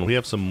 Again, we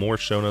have some more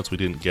show notes we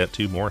didn't get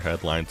to, more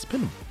headlines. It's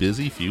been a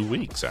busy few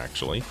weeks,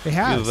 actually. It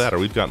has. Either that or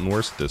we've gotten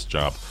worse at this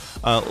job.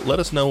 Let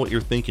us know what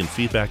you're thinking.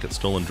 Feedback at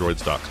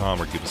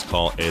stolendroids.com or give us a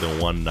call,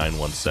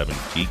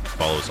 801-917-GEEK.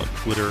 Follow us on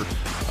Twitter.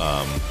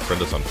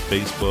 Friend us on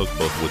Facebook,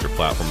 both of which are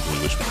platforms we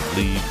wish we could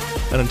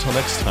leave. And until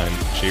next time,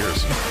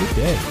 cheers. Good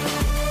day.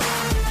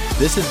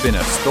 This has been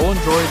a Stolen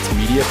Droids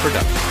Media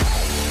Production.